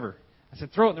it in the river. I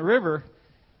said, throw it in the river?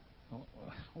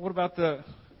 What about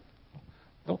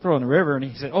don't throw it in the river. And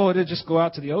he said, it'll just go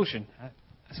out to the ocean. I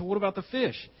said, what about the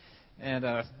fish? And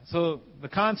so the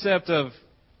concept of,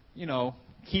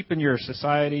 keeping your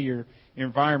society, your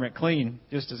environment clean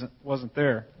just wasn't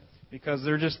there, because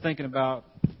they're just thinking about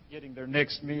getting their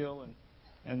next meal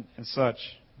and such.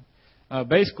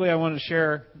 Basically, I want to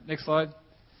share, next slide.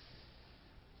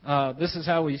 This is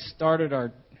how we started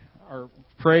our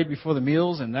parade before the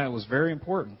meals, and that was very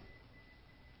important.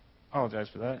 I apologize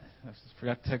for that. I just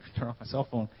forgot to turn off my cell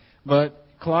phone. But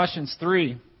Colossians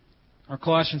 4,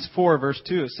 verse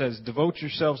 2, it says, devote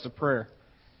yourselves to prayer.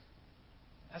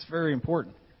 That's very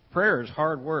important. Prayer is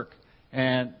hard work.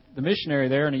 And the missionary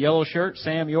there in a yellow shirt,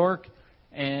 Sam York,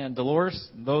 and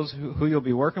Dolores, those who you'll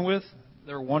be working with,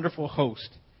 they're a wonderful host.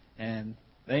 And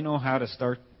they know how to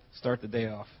start the day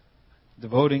off.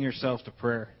 Devoting yourselves to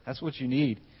prayer. That's what you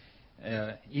need.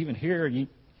 Even here,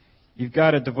 you've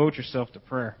got to devote yourself to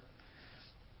prayer.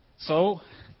 So,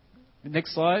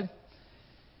 next slide.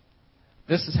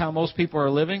 This is how most people are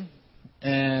living.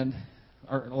 And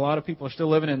a lot of people are still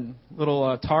living in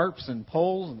little tarps and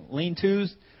poles and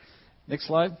lean-tos. Next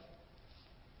slide.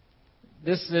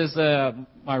 This is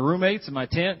my roommates in my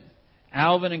tent,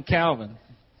 Alvin and Calvin.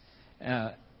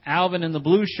 Alvin in the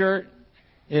blue shirt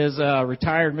is a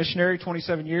retired missionary,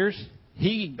 27 years.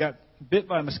 He got bit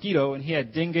by a mosquito and he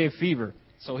had dengue fever.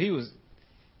 So he was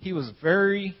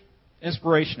very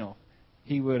inspirational.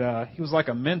 He was like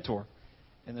a mentor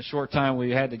in the short time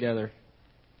we had together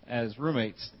as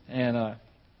roommates. And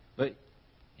but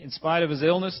in spite of his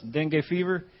illness, dengue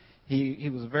fever, he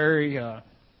was very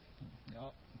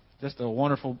just a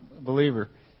wonderful believer.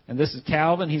 And this is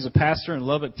Calvin. He's a pastor in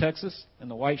Lubbock, Texas, in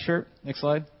the white shirt. Next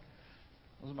slide.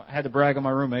 I had to brag on my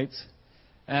roommates.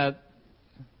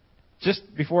 Just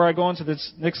before I go into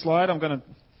this next slide,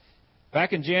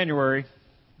 back in January,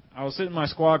 I was sitting in my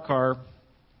squad car.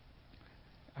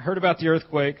 I heard about the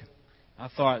earthquake. I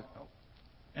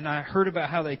heard about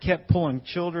how they kept pulling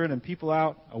children and people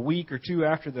out a week or two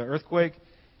after the earthquake.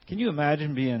 Can you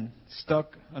imagine being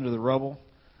stuck under the rubble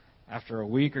after a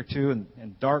week or two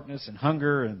in darkness and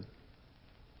hunger and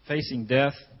facing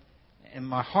death? And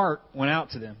my heart went out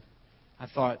to them. I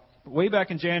thought, way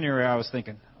back in January, I was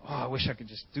thinking, oh, I wish I could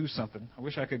just do something. I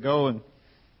wish I could go and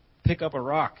pick up a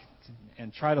rock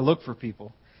and try to look for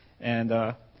people. And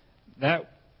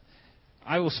that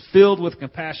I was filled with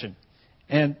compassion.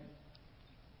 And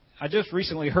I just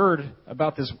recently heard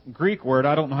about this Greek word.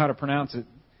 I don't know how to pronounce it,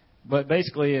 but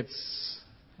basically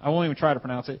I won't even try to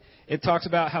pronounce it. It talks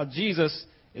about how Jesus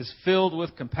is filled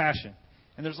with compassion.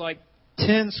 And there's like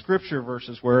 10 scripture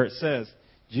verses where it says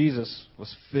Jesus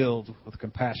was filled with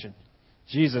compassion.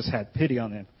 Jesus had pity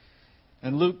on them.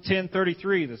 And Luke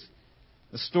 10:33,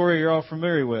 the story you're all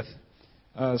familiar with,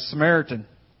 Samaritan.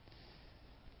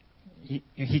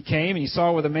 He came and he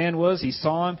saw where the man was. He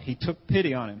saw him. He took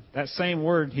pity on him. That same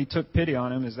word, he took pity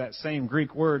on him, is that same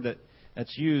Greek word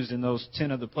that's used in those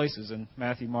 10 other places in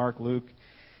Matthew, Mark, Luke.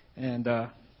 And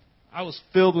I was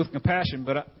filled with compassion,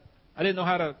 but I didn't know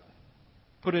how to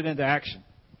put it into action.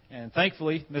 And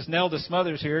thankfully, Miss Nelda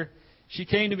Smothers here, she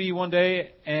came to me one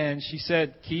day and she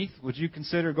said, Keith, would you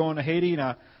consider going to Haiti?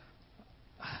 And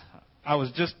I was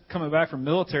just coming back from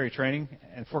military training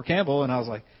at Fort Campbell, and I was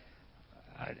like,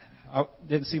 I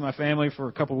didn't see my family for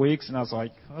a couple of weeks, and I was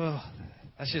like, oh,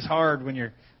 that's just hard when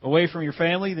you're away from your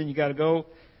family, then you got to go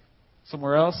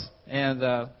somewhere else. And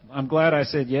I'm glad I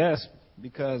said yes,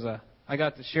 because I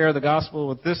got to share the gospel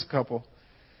with this couple,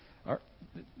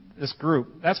 this group.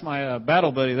 That's my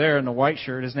battle buddy there in the white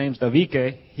shirt. His name's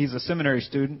Davike. He's a seminary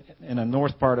student in the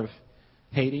north part of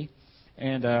Haiti,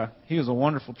 and he was a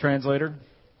wonderful translator.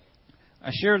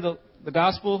 I shared the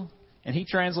gospel, and he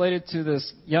translated to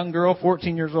this young girl,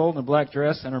 14 years old, in a black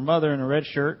dress, and her mother in a red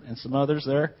shirt, and some others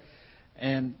there.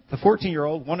 And the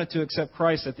 14-year-old wanted to accept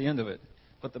Christ at the end of it.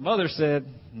 But the mother said,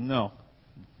 no,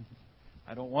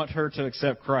 I don't want her to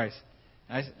accept Christ.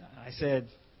 I said,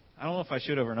 I don't know if I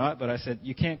should have or not, but I said,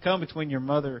 you can't come between your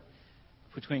mother,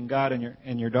 between God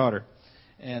and your daughter.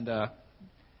 And the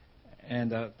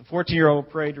 14-year-old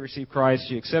prayed to receive Christ.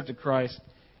 She accepted Christ.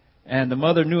 And the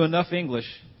mother knew enough English.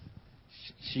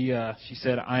 She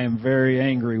said, I am very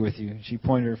angry with you. She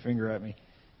pointed her finger at me.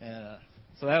 And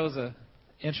so that was a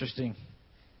interesting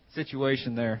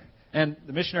situation there. And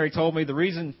the missionary told me the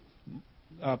reason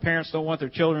parents don't want their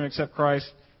children to accept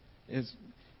Christ is,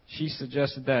 she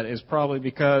suggested that, is probably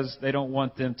because they don't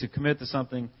want them to commit to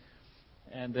something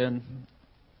and then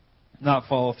not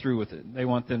follow through with it. They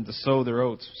want them to sow their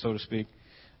oats, so to speak.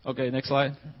 Okay, next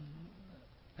slide.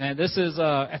 And this is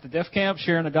at the Deaf Camp,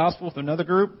 sharing the gospel with another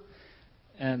group.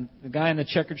 And the guy in the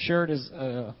checkered shirt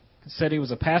said he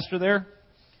was a pastor there.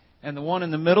 And the one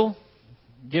in the middle,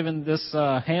 given this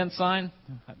hand sign,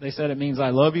 they said it means I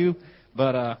love you.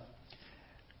 But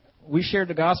we shared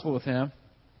the gospel with him.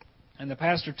 And the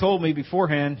pastor told me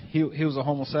beforehand he was a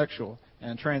homosexual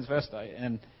and transvestite.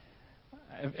 And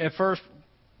at first,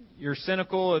 you're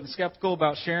cynical and skeptical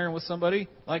about sharing with somebody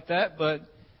like that.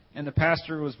 And the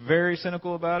pastor was very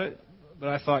cynical about it. But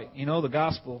I thought, the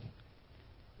gospel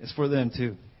is for them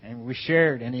too. And we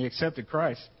shared, and he accepted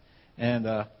Christ. And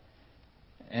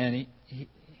he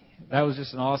that was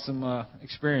just an awesome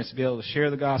experience to be able to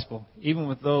share the gospel, even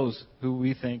with those who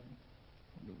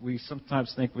we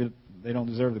sometimes think they don't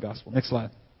deserve the gospel. Next slide.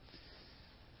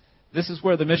 This is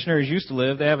where the missionaries used to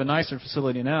live. They have a nicer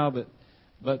facility now,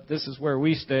 but this is where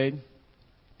we stayed.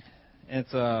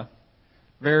 It's a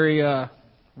very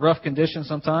rough condition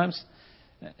sometimes.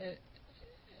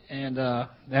 And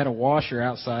they had a washer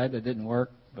outside that didn't work,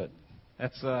 but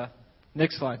that's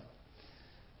next slide.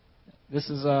 This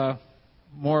is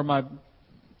more of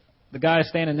the guy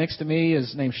standing next to me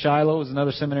is named Shiloh, is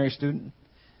another seminary student.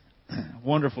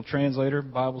 Wonderful translator,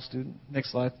 Bible student.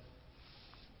 Next slide.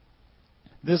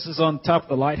 This is on top of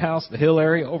the lighthouse, the hill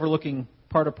area, overlooking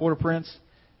part of Port-au-Prince.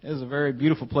 It is a very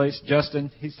beautiful place.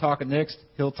 Justin, he's talking next.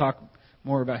 He'll talk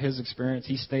more about his experience.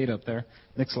 He stayed up there.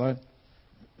 Next slide.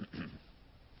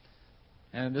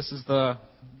 And this is the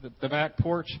back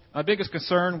porch. My biggest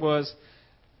concern was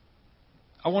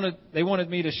they wanted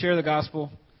me to share the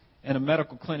gospel in a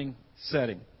medical clinic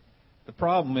setting. The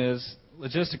problem is,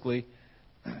 logistically,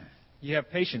 you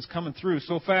have patients coming through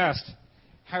so fast.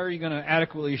 How are you going to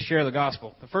adequately share the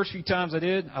gospel? The first few times I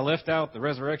did, I left out the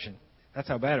resurrection. That's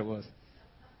how bad it was.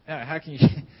 Yeah, how can you?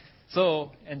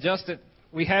 So, and Justin,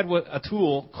 we had a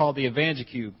tool called the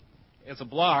EvangeCube. It's a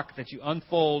block that you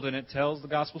unfold, and it tells the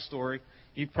gospel story.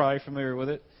 You're probably familiar with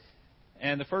it.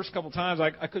 And the first couple times,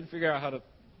 I couldn't figure out how to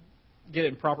get it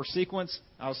in proper sequence.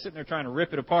 I was sitting there trying to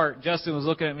rip it apart. Justin was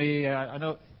looking at me. I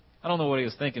don't know what he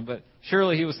was thinking, but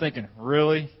surely he was thinking,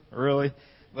 really?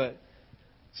 But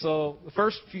so the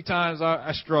first few times,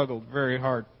 I struggled very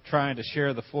hard trying to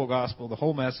share the full gospel, the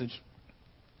whole message,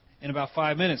 in about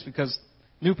 5 minutes because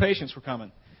new patients were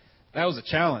coming. That was a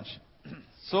challenge.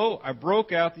 So I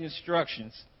broke out the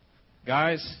instructions.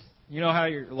 Guys, you know how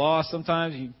you're lost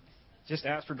sometimes? You just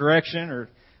ask for direction. Or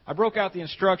I broke out the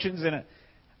instructions, and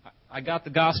I got the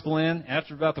gospel in.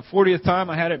 After about the 40th time,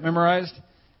 I had it memorized.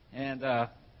 And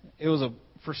it was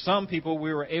for some people,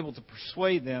 we were able to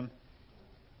persuade them.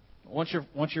 Once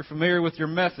you're familiar with your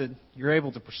method, you're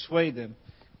able to persuade them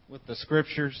with the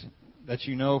scriptures that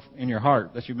you know in your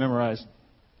heart, that you memorized.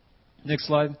 Next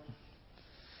slide.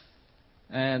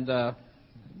 And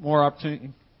more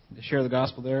opportunity to share the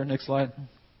gospel there. Next slide.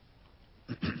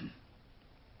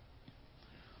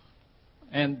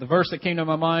 And the verse that came to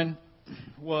my mind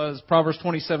was Proverbs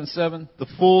 27:7. The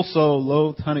full soul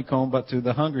loathed honeycomb, but to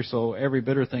the hungry soul every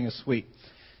bitter thing is sweet.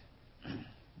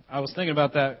 I was thinking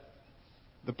about that,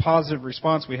 the positive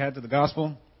response we had to the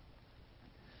gospel.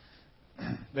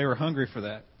 They were hungry for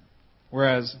that.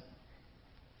 Whereas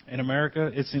in America,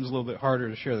 it seems a little bit harder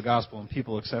to share the gospel and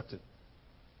people accept it.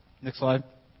 Next slide.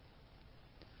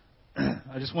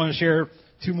 I just want to share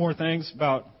two more things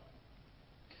about.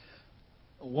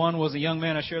 One was a young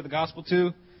man I shared the gospel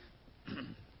to.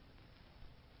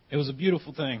 It was a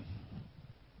beautiful thing.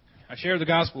 I shared the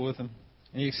gospel with him,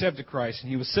 and he accepted Christ. And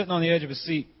he was sitting on the edge of his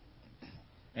seat,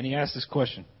 and he asked this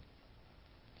question: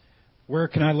 where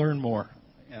can I learn more?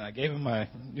 And I gave him my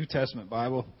New Testament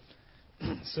Bible,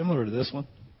 similar to this one.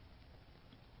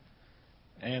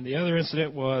 And the other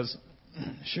incident was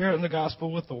sharing the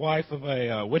gospel with the wife of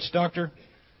a witch doctor,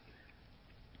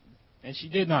 and she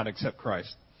did not accept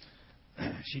Christ.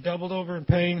 She doubled over in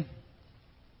pain,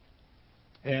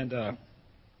 and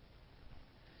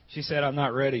she said, "I'm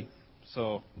not ready."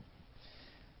 So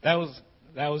that was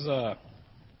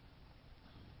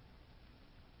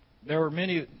there were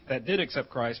many that did accept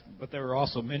Christ, but there were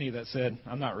also many that said,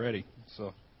 "I'm not ready."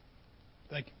 So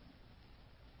thank you.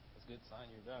 That's a good sign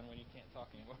you're done when you can't talk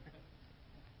anymore.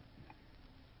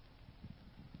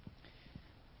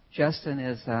 Justin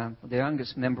is the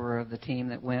youngest member of the team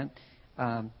that went,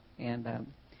 and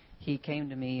he came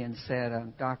to me and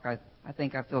said, "Doc, I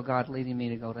think I feel God leading me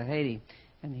to go to Haiti."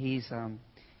 And he's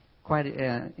quite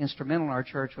instrumental in our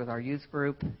church with our youth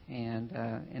group,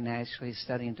 and actually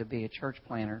studying to be a church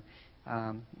planner,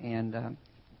 and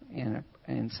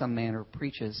in some manner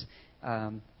preaches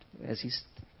as he's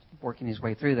working his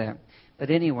way through that. But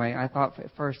anyway, at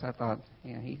first I thought,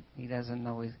 he doesn't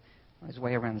know his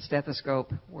way around the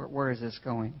stethoscope. Where is this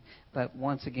going? But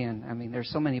once again, I mean, there's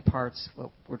so many parts what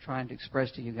we're trying to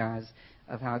express to you guys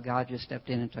of how God just stepped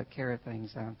in and took care of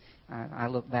things. I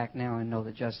look back now and know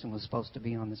that Justin was supposed to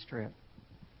be on this trip.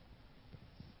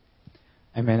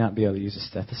 I may not be able to use a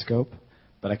stethoscope,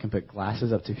 but I can put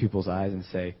glasses up to people's eyes and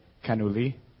say,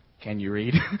 "Kanuli, can you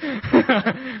read?"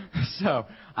 So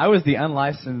I was the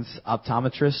unlicensed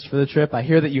optometrist for the trip. I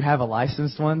hear that you have a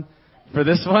licensed one for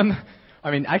this one. I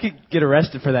mean, I could get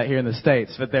arrested for that here in the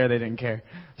States, but there they didn't care.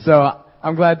 So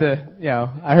I'm glad to,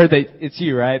 I heard that it's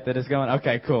you, right, that is going.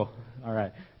 Okay, cool. All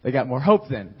right. They got more hope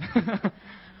then.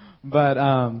 But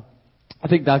I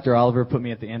think Dr. Oliver put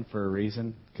me at the end for a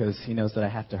reason, because he knows that I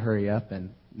have to hurry up and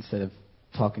instead of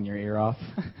talking your ear off.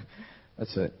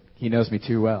 That's it. He knows me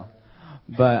too well.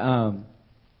 But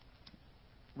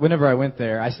whenever I went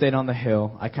there, I stayed on the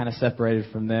hill. I kind of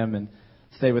separated from them and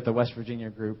stayed with the West Virginia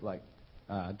group like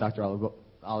Dr.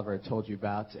 Oliver had told you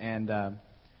about. And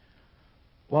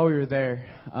while we were there,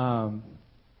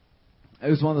 it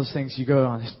was one of those things, you go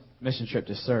on a mission trip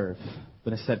to serve,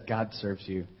 but instead God serves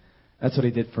you. That's what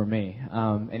he did for me.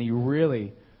 And he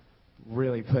really,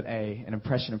 really put an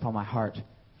impression upon my heart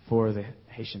for the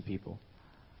Haitian people.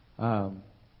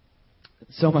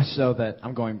 So much so that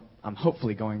I'm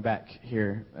hopefully going back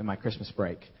here in my Christmas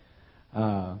break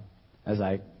as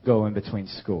I go in between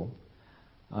school.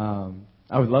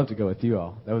 I would love to go with you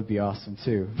all. That would be awesome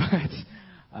too, but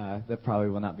that probably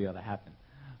will not be able to happen.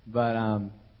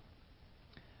 But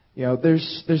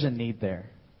there's a need there.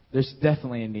 There's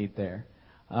definitely a need there.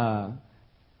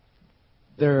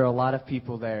 There are a lot of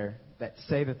people there that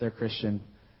say that they're Christian.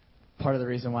 Part of the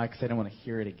reason why, because they don't want to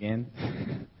hear it again.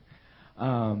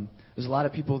 There's a lot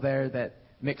of people there that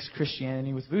mix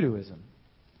Christianity with voodooism.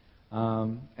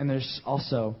 And there's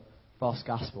also false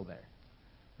gospel there.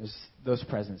 There's those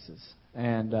presences.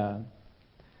 And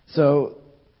so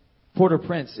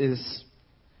Port-au-Prince is,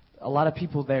 a lot of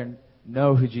people there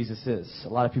know who Jesus is. A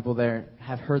lot of people there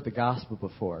have heard the gospel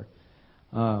before.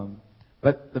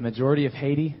 But the majority of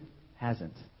Haiti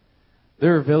hasn't.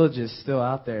 There are villages still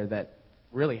out there that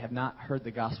really have not heard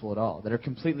the gospel at all, that are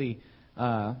completely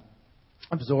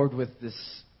absorbed with this,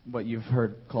 what you've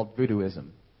heard called voodooism.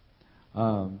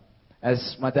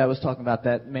 As my dad was talking about,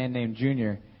 that man named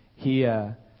Junior,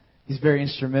 he's very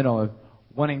instrumental of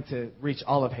wanting to reach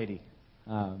all of Haiti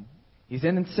He's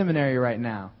in seminary right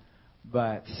now,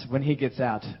 but when he gets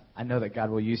out, I know that God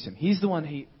will use him. He's the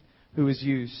one who was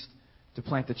used to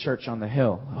plant the church on the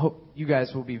hill. I hope you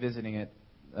guys will be visiting it,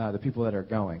 the people that are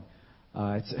going.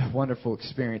 It's a wonderful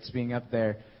experience being up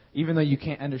there, even though you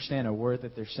can't understand a word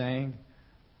that they're saying,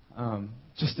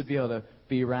 just to be able to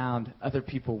be around other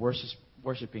people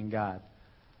worshiping God.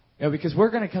 Because we're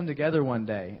going to come together one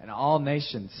day, and all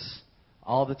nations,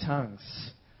 all the tongues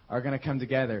are going to come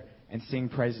together and sing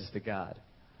praises to God.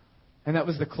 And that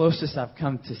was the closest I've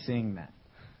come to seeing that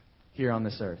here on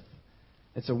this earth.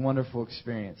 It's a wonderful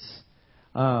experience.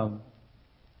 And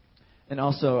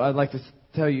also, I'd like to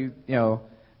tell you,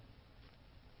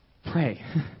 pray.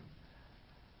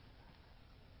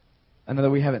 I know that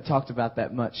we haven't talked about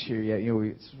that much here yet.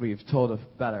 We've told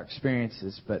about our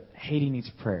experiences, but Haiti needs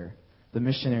prayer. The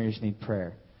missionaries need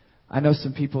prayer. I know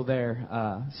some people there,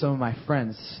 some of my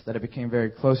friends that I became very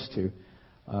close to.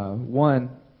 One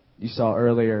you saw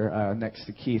earlier next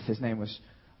to Keith, his name was,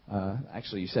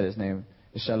 actually you said his name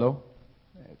is Shiloh.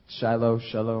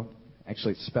 Shiloh.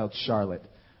 Actually, it's spelled Charlotte.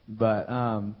 But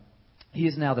he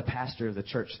is now the pastor of the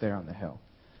church there on the hill.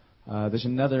 There's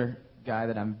another guy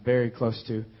that I'm very close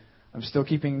to. I'm still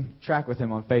keeping track with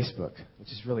him on Facebook, which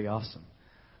is really awesome.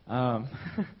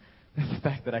 The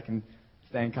fact that I can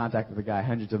stay in contact with a guy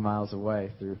hundreds of miles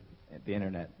away through the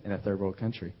internet in a third world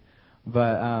country.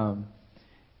 But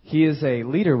he is a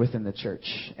leader within the church.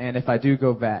 And if I do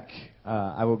go back,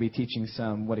 I will be teaching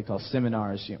some what he calls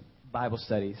seminars, Bible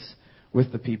studies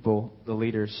with the people, the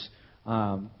leaders,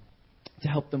 to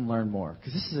help them learn more.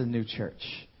 Because this is a new church.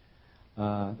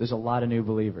 There's a lot of new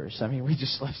believers. I mean, we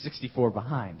just left 64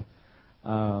 behind.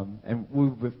 And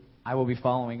I will be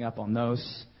following up on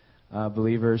those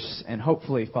believers and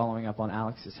hopefully following up on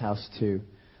Alex's house too.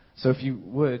 So if you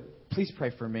would, please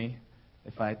pray for me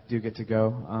if I do get to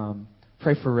go.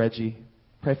 Pray for Reggie.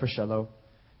 Pray for Shiloh.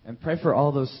 And pray for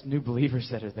all those new believers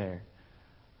that are there.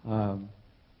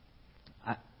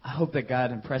 I hope that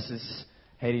God impresses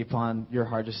Haiti upon your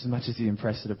heart just as much as He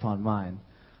impressed it upon mine.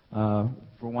 For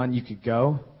one, you could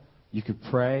go, you could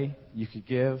pray, you could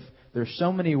give. There are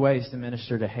so many ways to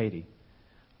minister to Haiti.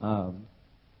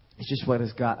 It's just what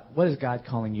is God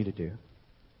calling you to do?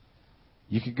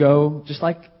 You could go, just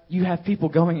like you have people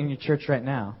going in your church right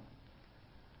now.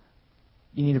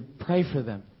 You need to pray for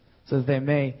them so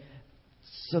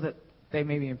that they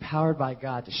may be empowered by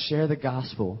God to share the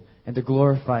gospel and to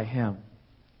glorify Him.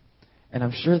 And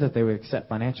I'm sure that they would accept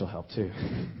financial help too.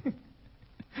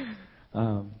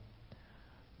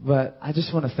 But I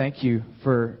just want to thank you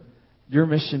for your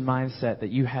mission mindset that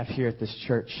you have here at this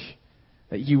church,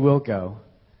 that you will go,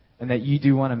 and that you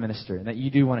do want to minister, and that you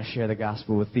do want to share the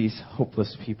gospel with these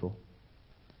hopeless people.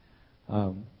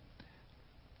 I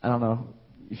don't know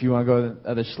if you want to go to the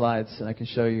other slides, and I can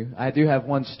show you. I do have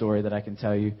one story that I can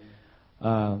tell you,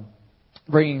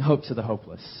 bringing hope to the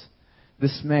hopeless.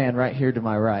 This man right here to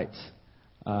my right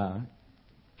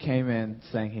came in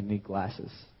saying he needed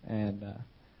glasses, and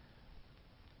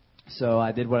so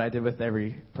I did what I did with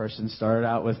every person. Started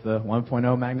out with the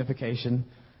 1.0 magnification,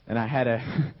 and I had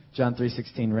a John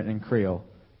 3:16 written in Creole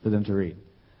for them to read,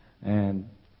 and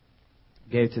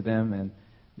gave to them, and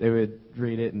they would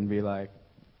read it and be like,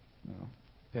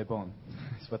 "C'est bon."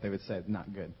 That's what they would say.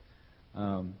 Not good.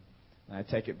 And I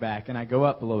take it back, and I go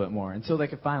up a little bit more until they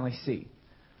could finally see.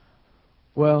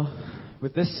 Well,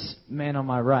 with this man on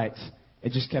my right,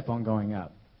 it just kept on going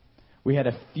up. We had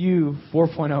a few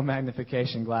 4.0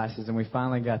 magnification glasses, and we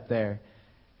finally got there.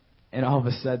 And all of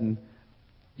a sudden,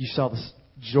 you saw this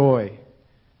joy,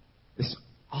 this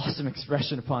awesome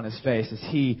expression upon his face as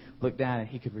he looked down and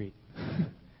he could read.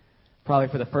 Probably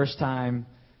for the first time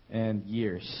in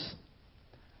years.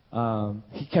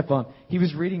 He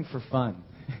was reading for fun.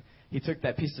 He took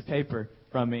that piece of paper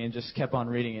from me and just kept on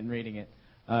reading it and reading it.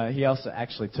 He also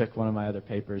actually took one of my other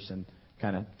papers and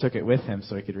kind of took it with him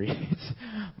so he could read it.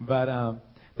 But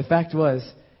the fact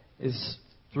is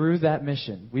through that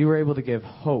mission, we were able to give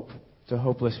hope to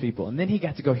hopeless people. And then he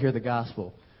got to go hear the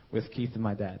gospel with Keith and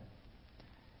my dad.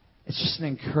 It's just an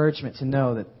encouragement to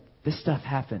know that this stuff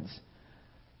happens.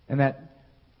 And that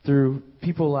through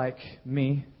people like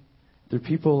me, through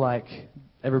people like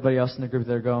everybody else in the group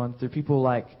that are going, through people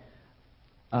like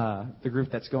the group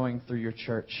that's going through your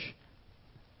church,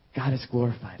 God is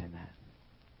glorified in that.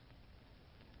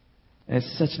 And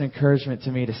it's such an encouragement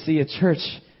to me to see a church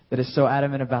that is so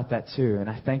adamant about that too. And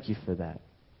I thank you for that.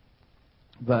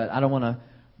 But I don't want to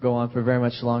go on for very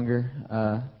much longer.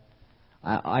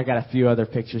 I got a few other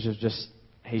pictures of just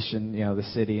Haitian, the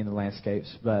city and the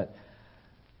landscapes. But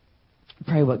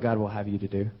pray what God will have you to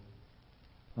do.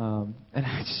 And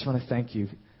I just want to thank you.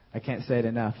 I can't say it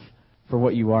enough for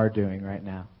what you are doing right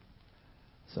now.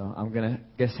 So I'm going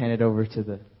to hand it over to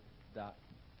the doc.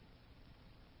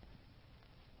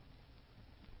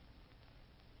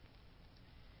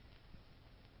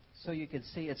 So you can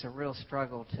see it's a real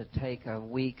struggle to take a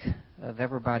week of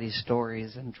everybody's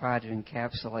stories and try to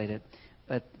encapsulate it.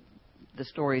 But the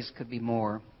stories could be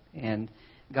more. And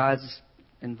God's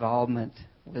involvement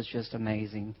was just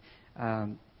amazing.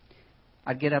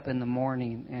 I'd get up in the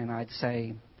morning and I'd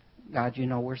say, God,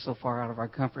 we're so far out of our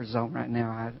comfort zone right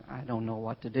now, I don't know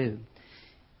what to do.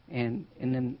 And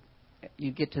then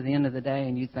you get to the end of the day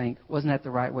and you think, wasn't that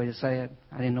the right way to say it?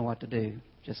 I didn't know what to do.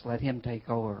 Just let Him take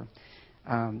over.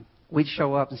 We'd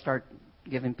show up and start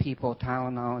giving people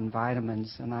Tylenol and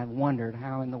vitamins, and I wondered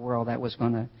how in the world that was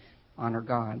going to honor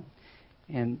God.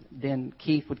 And then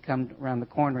Keith would come around the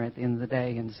corner at the end of the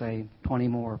day and say, 20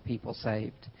 more people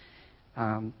saved.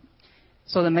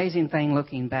 So the amazing thing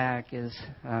looking back is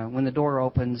when the door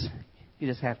opens, you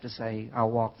just have to say, I'll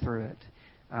walk through it.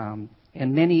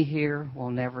 And many here will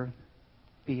never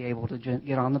be able to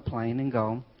get on the plane and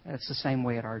go. That's the same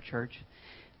way at our church.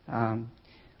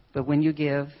 But when you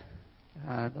give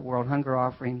the World Hunger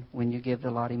Offering, when you give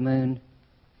the Lottie Moon,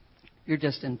 you're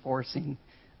just enforcing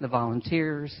the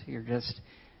volunteers. You're just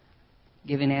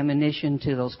giving ammunition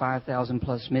to those 5,000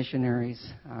 plus missionaries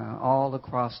all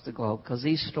across the globe. Because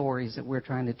these stories that we're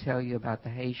trying to tell you about the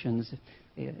Haitians,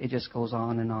 it just goes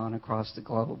on and on across the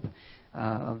globe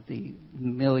of the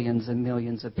millions and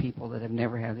millions of people that have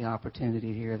never had the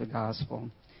opportunity to hear the gospel.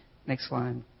 Next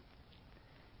slide.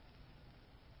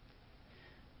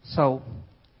 So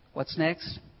what's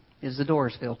next is the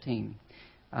Doorsville team.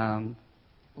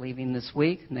 Leaving this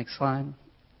week. Next slide.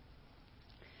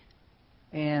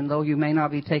 And though you may not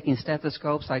be taking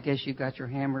stethoscopes, I guess you've got your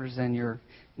hammers and your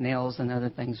nails and other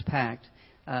things packed.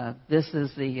 This is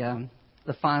the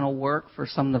final work for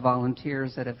some of the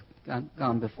volunteers that have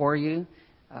gone before you.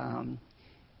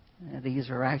 These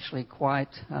are actually quite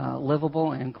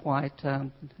livable and quite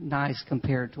nice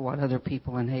compared to what other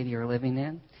people in Haiti are living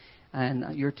in.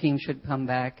 And your team should come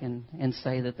back and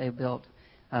say that they've built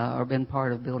or been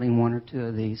part of building one or two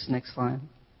of these. Next slide.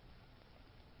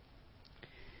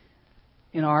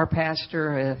 Our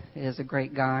pastor is a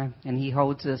great guy, and he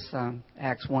holds this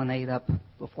Acts 1:8 up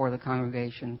before the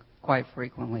congregation quite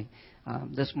frequently.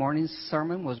 This morning's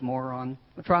sermon was more on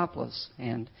Metropolis,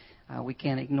 and we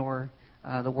can't ignore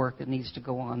the work that needs to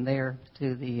go on there,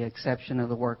 to the exception of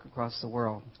the work across the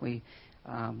world.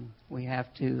 We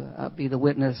have to be the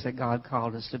witness that God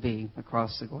called us to be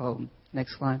across the globe.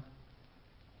 Next slide.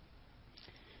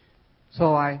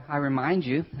 So I remind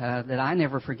you that I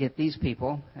never forget these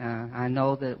people. I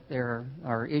know that there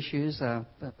are issues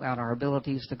about our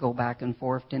abilities to go back and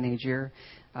forth to Niger,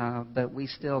 but we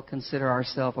still consider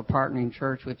ourselves a partnering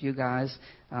church with you guys.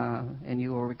 And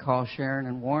you will recall Sharon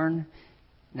and Warren.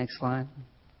 Next slide.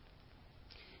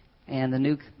 And the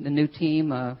new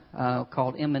team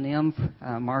called M&M,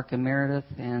 Mark and Meredith,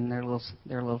 and their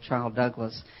little child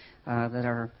Douglas, that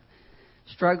are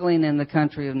struggling in the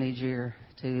country of Niger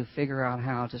to figure out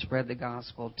how to spread the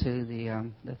gospel to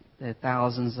the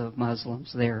thousands of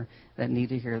Muslims there that need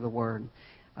to hear the word.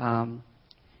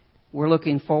 We're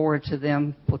looking forward to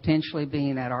them potentially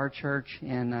being at our church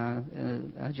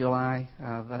in July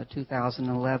of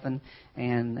 2011,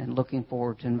 and looking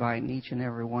forward to inviting each and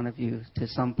every one of you to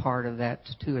some part of that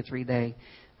 2 or 3 day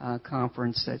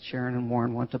conference that Sharon and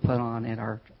Warren want to put on at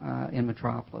our in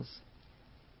Metropolis.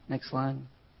 Next slide.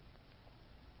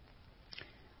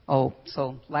 Oh,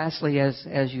 so lastly,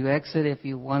 as you exit, if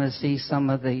you want to see some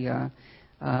of the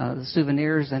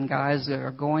souvenirs and guys that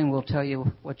are going, we'll tell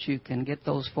you what you can get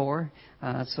those for,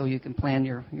 so you can plan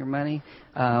your money.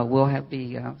 We'll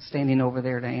be standing over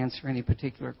there to answer any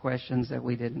particular questions that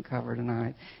we didn't cover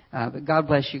tonight. But God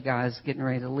bless you guys getting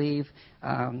ready to leave.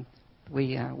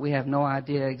 We have no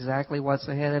idea exactly what's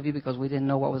ahead of you because we didn't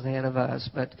know what was ahead of us.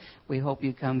 But we hope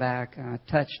you come back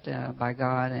touched by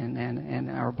God and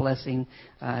our blessing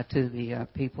to the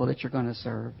people that you're going to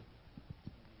serve.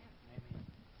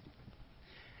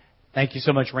 Thank you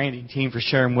so much, Randy and team, for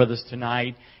sharing with us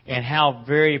tonight, and how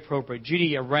very appropriate.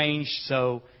 Judy arranged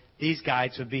so these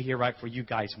guys would be here right before you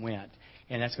guys went,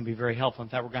 and that's going to be very helpful. In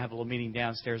fact, we're going to have a little meeting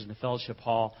downstairs in the fellowship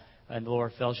hall, in the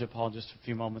lower fellowship hall, in just a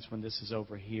few moments when this is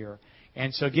over here.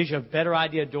 And so it gives you a better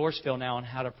idea of Doorsville now on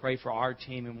how to pray for our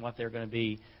team and what they're going to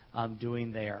be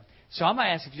doing there. So I'm going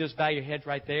to ask if you just bow your head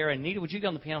right there. And Nita, would you go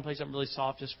on the piano and play something really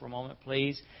soft just for a moment,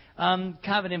 please? Kind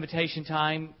of an invitation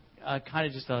time, kind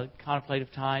of just a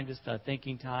contemplative time, just a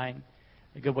thinking time,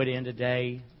 a good way to end a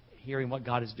day, hearing what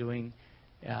God is doing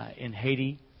in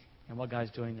Haiti and what God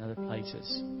is doing in other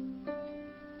places.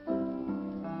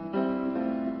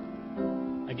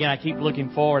 Again, I keep looking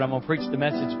forward. I'm going to preach the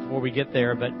message before we get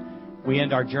there, but we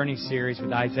end our journey series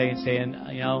with Isaiah saying,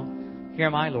 here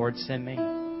am I, Lord, send me.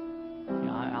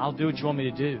 I'll do what you want me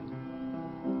to do.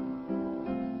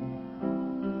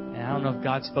 And I don't know if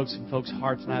God spoke to some folks'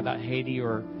 hearts tonight about Haiti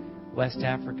or West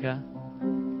Africa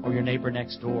or your neighbor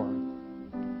next door.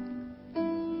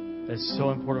 But it's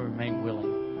so important to remain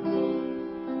willing.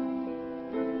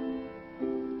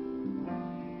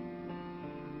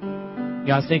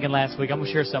 I was thinking last week, I'm going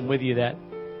to share something with you that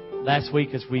last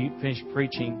week as we finished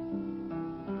preaching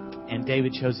and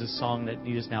David chose this song that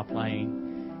Nita's now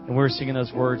playing and we were singing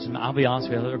those words, and I'll be honest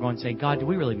with you, they were going saying, God, do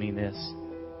we really mean this?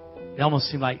 It almost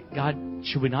seemed like, God,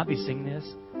 should we not be singing this?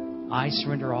 I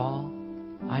surrender all.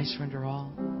 I surrender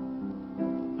all.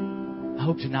 I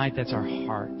hope tonight that's our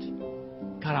heart.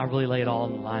 God, I really lay it all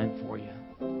on the line for you.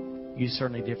 You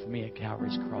certainly did for me at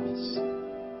Calvary's cross.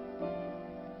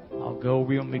 I'll go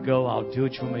where you want me to go. I'll do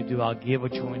what you want me to do. I'll give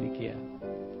what you want me to give.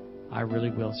 I really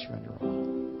will surrender all.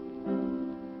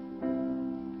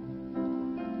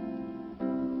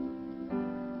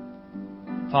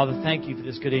 Father, thank you for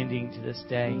this good ending to this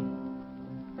day.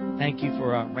 Thank you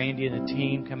for Randy and the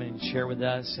team coming and share with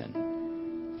us.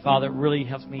 And Father, it really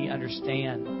helps me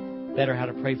understand better how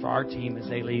to pray for our team as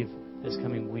they leave this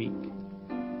coming week.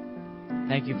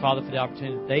 Thank you, Father, for the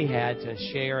opportunity that they had to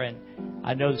share. And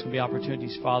I know there's going to be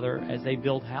opportunities, Father, as they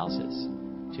build houses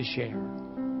to share.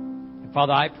 And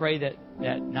Father, I pray that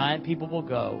 9 people will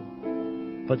go,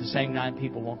 but the same 9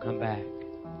 people won't come back.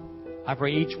 I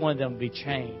pray each one of them will be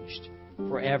changed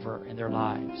forever in their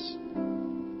lives.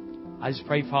 I just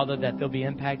pray, Father, that they'll be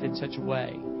impacted in such a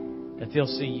way that they'll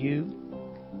see you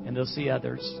and they'll see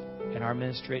others in our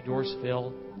ministry at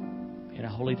Doorsville in a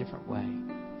wholly different way.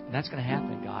 And that's going to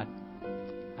happen, God.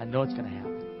 I know it's going to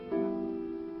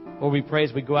happen. Lord, we pray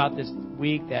as we go out this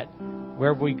week that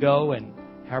wherever we go and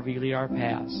however you lead our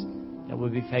paths, that we'll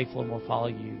be faithful and we'll follow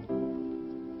you.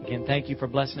 Again, thank you for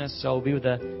blessing us. So be with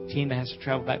the team that has to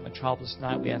travel back to Metropolis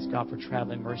tonight. We ask God for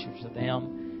traveling mercy for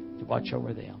them, to watch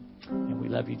over them. And we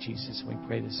love you, Jesus, and we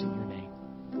pray this in your name.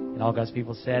 And all God's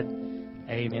people said,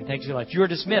 amen. Thank you so much. You are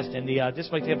dismissed, and the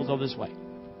display table's over this way.